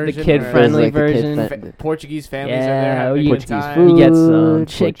kid-friendly version. kid-friendly Like the version. Portuguese families Yeah, are there having a you- good Portuguese time. food. you get some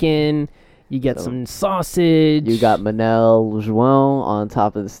Portuguese. chicken, you get So, some sausage. You got Manel João on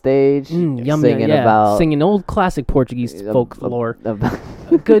top of the stage yum, singing yeah, about singing old classic Portuguese folklore. about,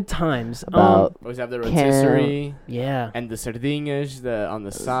 Good times. about Always have the Cam- rotisserie Yeah. and the sardinhas on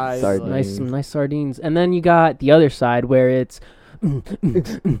the side. sardines. Nice, some nice sardines. And then you got the other side where it's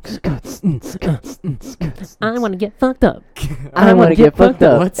I want to get fucked up. I want to get fucked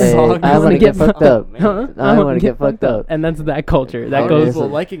up. What Hey, song I is want to that? get fucked Oh, up. man. Huh? I want to get fucked up. And that's that culture. How That are goes. people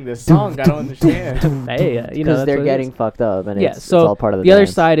liking this song? I don't understand. Hey, you know, Because that's they're what it getting is. fucked up, and Yeah. it's So all part of the the other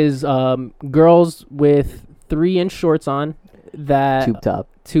dance. side is girls with 3-inch shorts on. That tube top.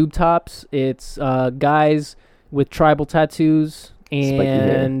 tops. It's guys with tribal tattoos hair.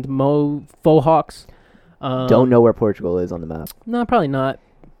 and faux hawks. Don't know where Portugal is on the map. No, probably not.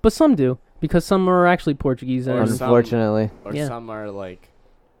 But some do because some are actually Portuguese. Or And some- Unfortunately, Or Yeah. some are like,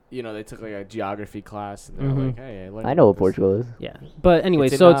 they took like a geography class and they're Mhm. like, hey, learned I know what this. Portugal is. yeah. But anyway,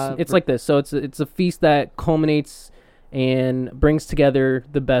 It's in, so uh, it's Br- like this. So it's a feast that culminates and brings together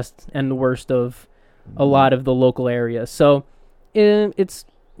the best and the worst of a lot of the local area. So it's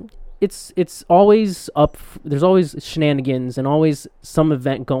always there's always shenanigans and always some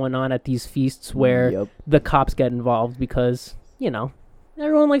event going on at these feasts where Yep. the cops get involved because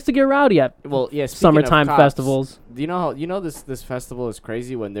everyone likes to get rowdy at Well, yeah. speaking of summertime cops, festivals. Do you know how this festival is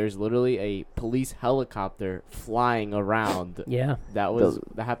crazy when there's literally a police helicopter flying around? Yeah. That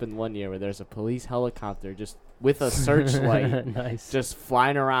happened one year where there's a police helicopter just with a searchlight Nice. just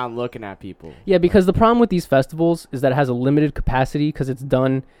flying around looking at people. Yeah, because the problem with these festivals is that it has a limited capacity because it's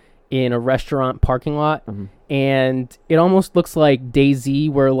done in a restaurant parking lot, Mhm. and it almost looks like DayZ,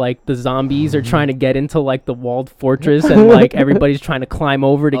 where like the zombies are trying to get into like the walled fortress, and like everybody's trying to climb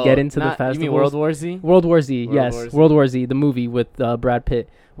over to get into the festival. You mean World War Z? World War Z, World yes, War Z. World War Z, the movie with Brad Pitt,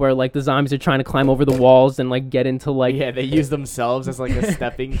 where like the zombies are trying to climb over the walls and like get into like Yeah, they use themselves as like a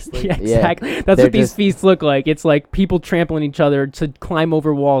stepping stone. yeah, Yeah. exactly. That's They're what these just- feasts look like. It's like people trampling each other to climb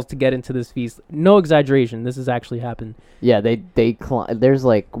over walls to get into this feast. No exaggeration. This has actually happened. Yeah, there's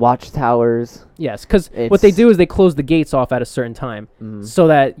like watchtowers. Yes, because what they It's- do is they close the gates off at a certain time Mhm. so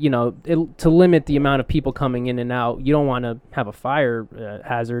that, to limit the amount of people coming in and out. You don't want to have a fire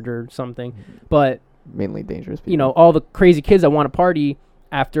hazard or something. But, Mainly dangerous people. all the crazy kids that want to party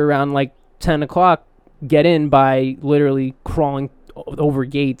after around like 10 o'clock get in by literally crawling over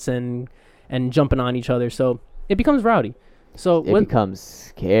gates and jumping on each other. So it becomes rowdy. So it becomes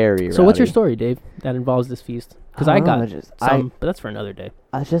scary. So what's your rowdy. story, Dave, that involves this feast? Because I don't know, got just- some, but that's for another day.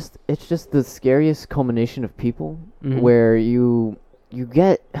 it's just the scariest culmination of people Mhm. where you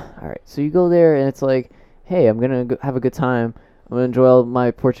get all right. So you go there and it's like, hey, I'm gonna have a good time. I'm gonna enjoy all my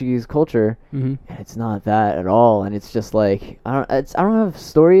Portuguese culture, Mm-hmm. and it's not that at all. And it's just like I don't have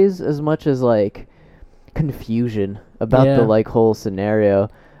stories as much as like confusion about Yeah. the like whole scenario.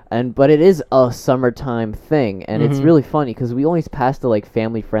 But it is a summertime thing, and it's Mhm. really funny because we always pass the like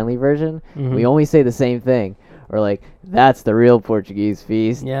family friendly version. Mhm. We always say the same thing. We're like, that's the real Portuguese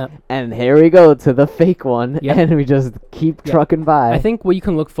feast. Yeah. And here we go to the fake one, Yep. and we just keep Yeah. trucking by. I think what you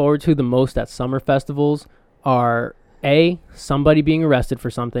can look forward to the most at summer festivals are somebody being arrested for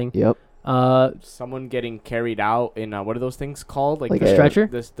something. Yep. Someone getting carried out in what are those things called? Like The stretcher?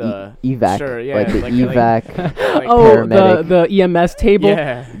 Evac. Sure, yeah, Like the like- evac. like paramedic. the EMS table.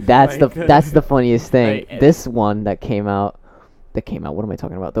 Yeah. That's like, that's the funniest thing. like, This one that came out. What am I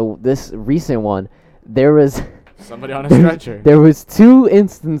talking about? This recent one, there was somebody on a stretcher. there was 2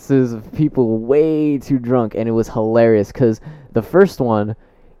 instances of people way too drunk, and it was hilarious because the first one,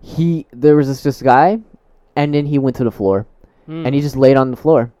 there was this guy, and then he went to the floor. Mm. And he just laid on the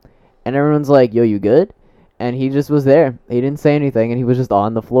floor, and everyone's like, yo, you good? And he just was there. He didn't say anything, and he was just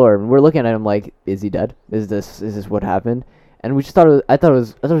on the floor, and we're looking at him like, is he dead? Is this what happened? And we just I thought it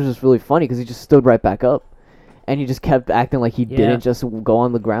was just really funny because he just stood right back up, and he just kept acting like he Yeah. didn't just go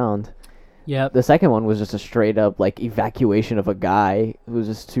on the ground. Yep. The second one was just a straight up like evacuation of a guy who was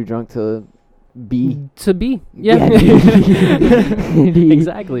just too drunk to be. To be. Yeah. And he-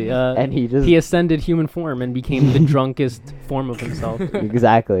 Exactly. And he just he ascended human form and became the drunkest form of himself.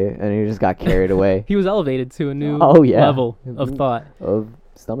 exactly, and he just got carried away He was elevated to a new Oh, yeah. level of thought. of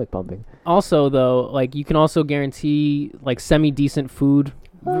stomach pumping. Also, though, like you can also guarantee like semi-decent food,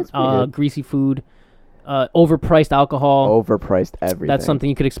 Oh, that's pretty good. greasy food, overpriced alcohol. Overpriced everything. That's something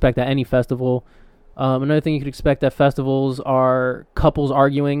you could expect at any festival. Another thing you could expect at festivals are couples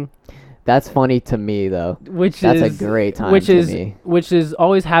arguing. That's funny to me though. Which That's is a great time which to is me. which is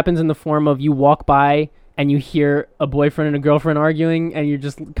always happens in the form of you walk by and you hear a boyfriend and a girlfriend arguing, and you're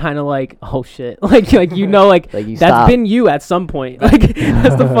just kind of like, oh shit, like you know, like Like you that's stop. been you at some point. Like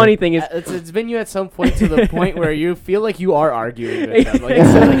that's the funny thing is. It's been you at some point to the point where you feel like you are arguing with them. Like,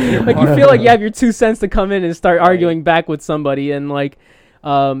 it's Like you feel like you have your 2 cents to come in and start Right. arguing back with somebody, and like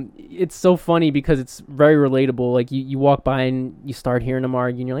it's so funny because it's very relatable. Like you walk by and you start hearing them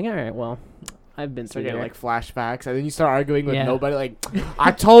argue and you're like, all right, well, I've been So through you get there. like flashbacks, and then you start arguing with Yeah. nobody. Like,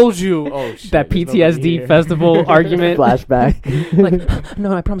 I told you. Oh shit. That there's nobody PTSD here. festival argument. Flashback. Like,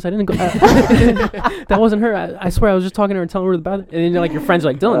 no, I promise I didn't go. That wasn't her. I swear I was just talking to her and telling her the bathroom. And then like your friends are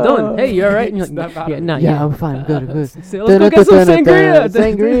like, Dylan, hey, you all right? And you're like, Snap out yeah, of no, it. Yeah, I'm fine. I'm good. I'm good. So let's go get some sangria.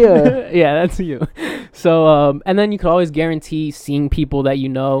 Sangria. Yeah, that's you. So and then you could always guarantee seeing people that you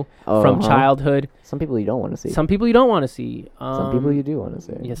know from Uh-huh. childhood. Some people you don't want to see. Some people you don't want to see. Some people you do want to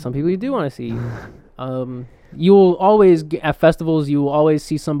see. Yeah, some people you do want to see. You will always at festivals. You will always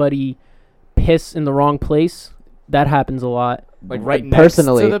see somebody piss in the wrong place. That happens a lot. Like right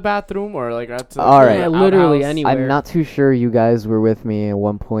Personally- next to the bathroom, or like right to All right. Yeah, literally outhouse? anywhere. I'm not too sure you guys were with me at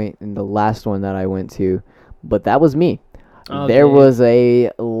one point in the last one that I went to, but that was me. There Okay. was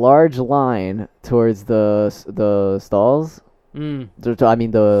a large line towards the stalls. I mean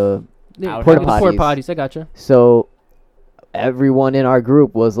the Yeah, Porta the porta potties. potties. I gotcha. So everyone in our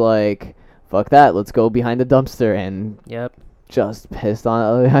group was like, "Fuck that! Let's go behind the dumpster," and Yep. just pissed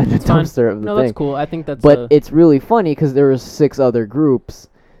on behind the It's fine. dumpster of the No, thing. that's cool. I think that's. But it's really funny because there were 6 other groups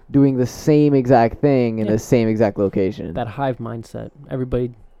doing the same exact thing in Yeah. the same exact location. that hive mindset.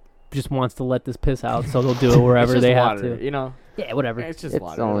 Everybody just wants to let this piss out, so they'll do it It's wherever just they water, have to. You know, Yeah, whatever. it's just It's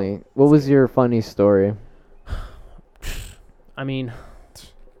water. only. What was your funny story? I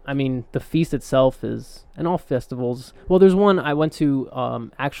mean, the feast itself is, and all festivals. Well, there's one I went to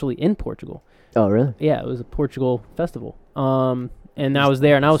actually in Portugal. Oh, really? Yeah, it was a Portugal festival. And I was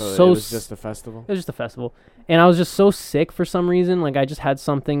there, and I was So so it was just a festival. it was just a festival, and I was just so sick for some reason. Like I just had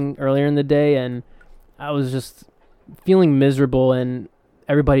something earlier in the day, and I was just feeling miserable. And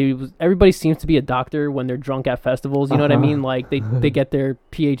everybody seems to be a doctor when they're drunk at festivals. You know what I Uh-huh. mean? Like they get their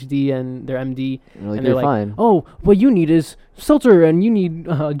PhD and their MD. You're like, And you're they're like, fine. Oh, what you need is seltzer, and you need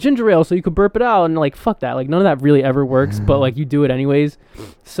ginger ale so you could burp it out. And like, fuck that. Like none of that really ever works, but like you do it anyways.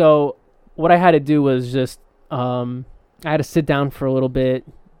 So what I had to do was just I had to sit down for a little bit,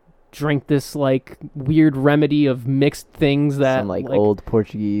 drink this like weird remedy of mixed things that Some like old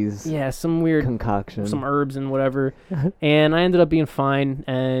Portuguese yeah, some weird concoction. some herbs and whatever. And I ended up being fine,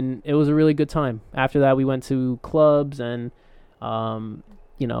 and it was a really good time. After that, we went to clubs, and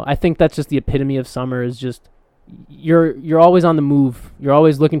I think that's just the epitome of summer. Is just you're always on the move. You're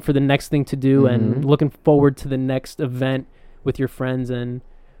always looking for the next thing to do and Mhm. looking forward to the next event with your friends, and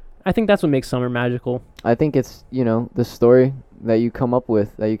I think that's what makes summer magical. I think it's the story that you come up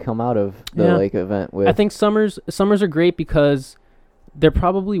with, that you come out of the Yeah. like event with. I think summers are great because they're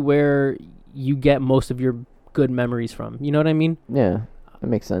probably where you get most of your good memories from. You know what I mean? Yeah, that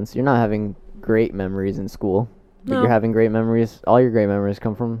makes sense. You're not having great memories in school, but No. you're having great memories. All your great memories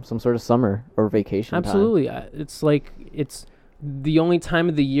come from some sort of summer or vacation time. Absolutely. It's like it's the only time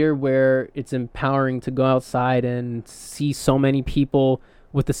of the year where it's empowering to go outside and see so many people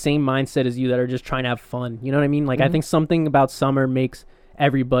with the same mindset as you that are just trying to have fun. You know what I mean? Like I Mhm. think something about summer makes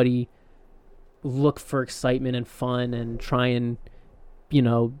everybody look for excitement and fun and try and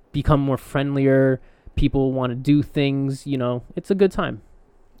become more friendlier. People want to do things, it's a good time.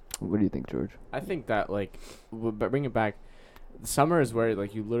 What do you think, George? I think that like, but bring it back. Summer is where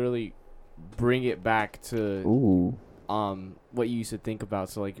like you literally bring it back to Ooh. what you used to think about.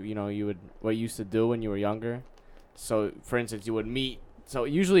 So like what you used to do when you were younger. So for instance, you would meet. So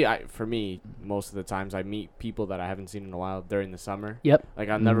usually for me, most of the times I meet people that I haven't seen in a while during the summer. Yep. Like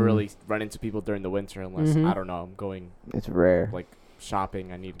I'll never Mhm. really run into people during the winter unless Mhm. I don't know, I'm going It's rare. like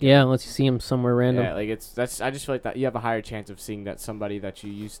shopping. I need to Yeah, unless you see them somewhere random. Yeah, like I just feel like that you have a higher chance of seeing that somebody that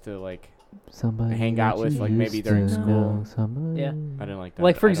you used to like. Somebody hang out that with, you like, maybe used during to school. know, somebody. Yeah. I didn't like that.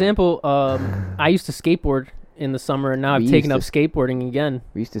 Like for I don't- example, I used to skateboard in the summer, and now I've We taken up used skateboarding again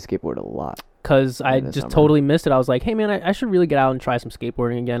We used to skateboard a lot. because I in the just summer. totally missed it. I was like, hey man, I should really get out and try some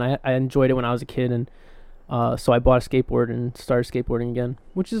skateboarding again. I enjoyed it when I was a kid, and so I bought a skateboard and started skateboarding again,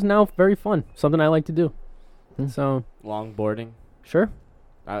 which is now very fun. Something I like to do. Hmm. So longboarding. sure,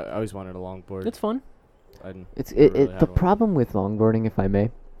 I always wanted a longboard. it's fun. I didn't It's never really the had one. problem with longboarding, if I may,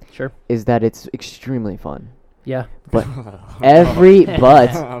 Sure. is that it's extremely fun. Yeah. But but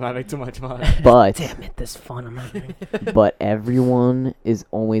I'm having too much fun. but Damn it, this fun. I'm not. but everyone is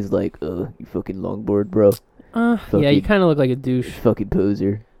always like, "You fucking longboard, bro. Yeah, you Fucking- kind of look like a douche. Fucking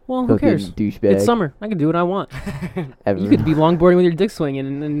poser." Well, who Fucking cares? douchebag. It's summer. I can do what I want. Ever. You could be longboarding with your dick swinging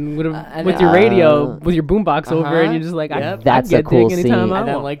and with, And with your radio, uh, with your boombox over, and uh-huh. you're just like, Yep. That's I a get cool dick anytime scene. I And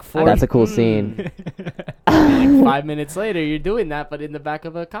then want. like 4 That's a cool scene. like 5 minutes later, you're doing that, but in the back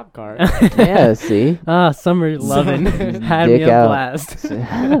of a cop car. Yeah, see? Summer loving had Dick me a out. blast.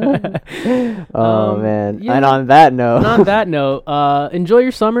 Oh, man. yeah. And on that note. And on that note, enjoy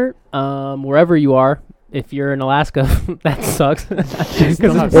your summer, wherever you are. If you're in Alaska, that sucks.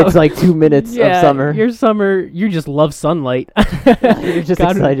 'Cause it's like 2 minutes of summer. Your summer, you just love sunlight. You're just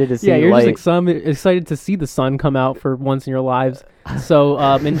God- excited to see Yeah, you're light. just excited to see the sun come out for once in your lives. So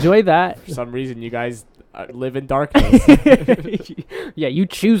enjoy that. For some reason, you guys live in darkness. Yeah, you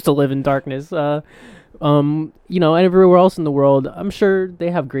choose to live in darkness. And everywhere else in the world, I'm sure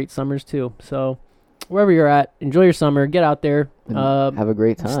they have great summers too. So wherever you're at, enjoy your summer. Get out there. And have a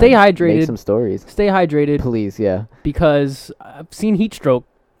great time. stay hydrated. Make some stories. Stay hydrated Please, yeah. because I've seen heat stroke.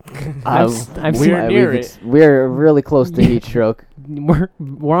 I've seen. We're near We're really close to heat stroke.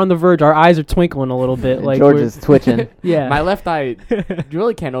 We're on the verge. Our eyes are twinkling a little bit. Like George we're- is twitching. Yeah. My left eye, you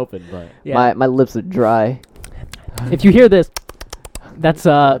really can't open, but Yeah. My lips are dry. If you hear this, that's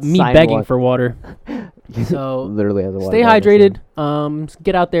me Sign begging one. for water. So Literally has a water stay bottle hydrated. soon.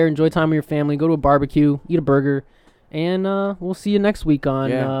 Get out there, enjoy time with your family, go to a barbecue, eat a burger, and we'll see you next week on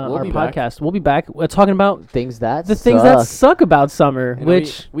Yeah, we'll our be back. podcast. We'll be back talking about Things that the things that suck. suck about summer, You know,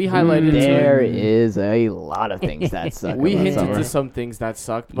 which we highlighted There Mm. is a lot of things that suck. we about hinted summer. to some things that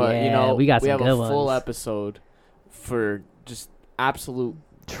sucked, but Yeah, we got some have good a full ones. episode for just absolute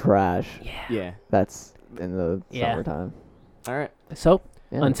trash. yeah. That's in the Yeah. summertime. All right. So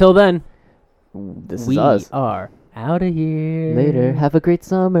Yeah. until then, This we is us. are out of here. Later. Have a great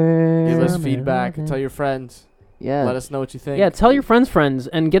summer. Give us Summer feedback. lovin'. Tell your friends. Yeah. Let us know what you think. Yeah, tell your friends,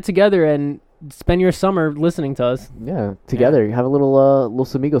 and get together and spend your summer listening to us. Yeah. Together. Have a little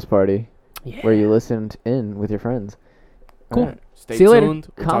Los Amigos party Yeah. where you listened in with your friends. Cool. All right. Stay See you later. tuned.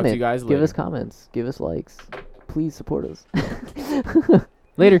 We'll talk Comment. to you guys later. Give us comments. Give us likes. Please support us.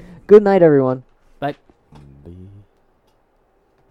 Later. Good night, everyone.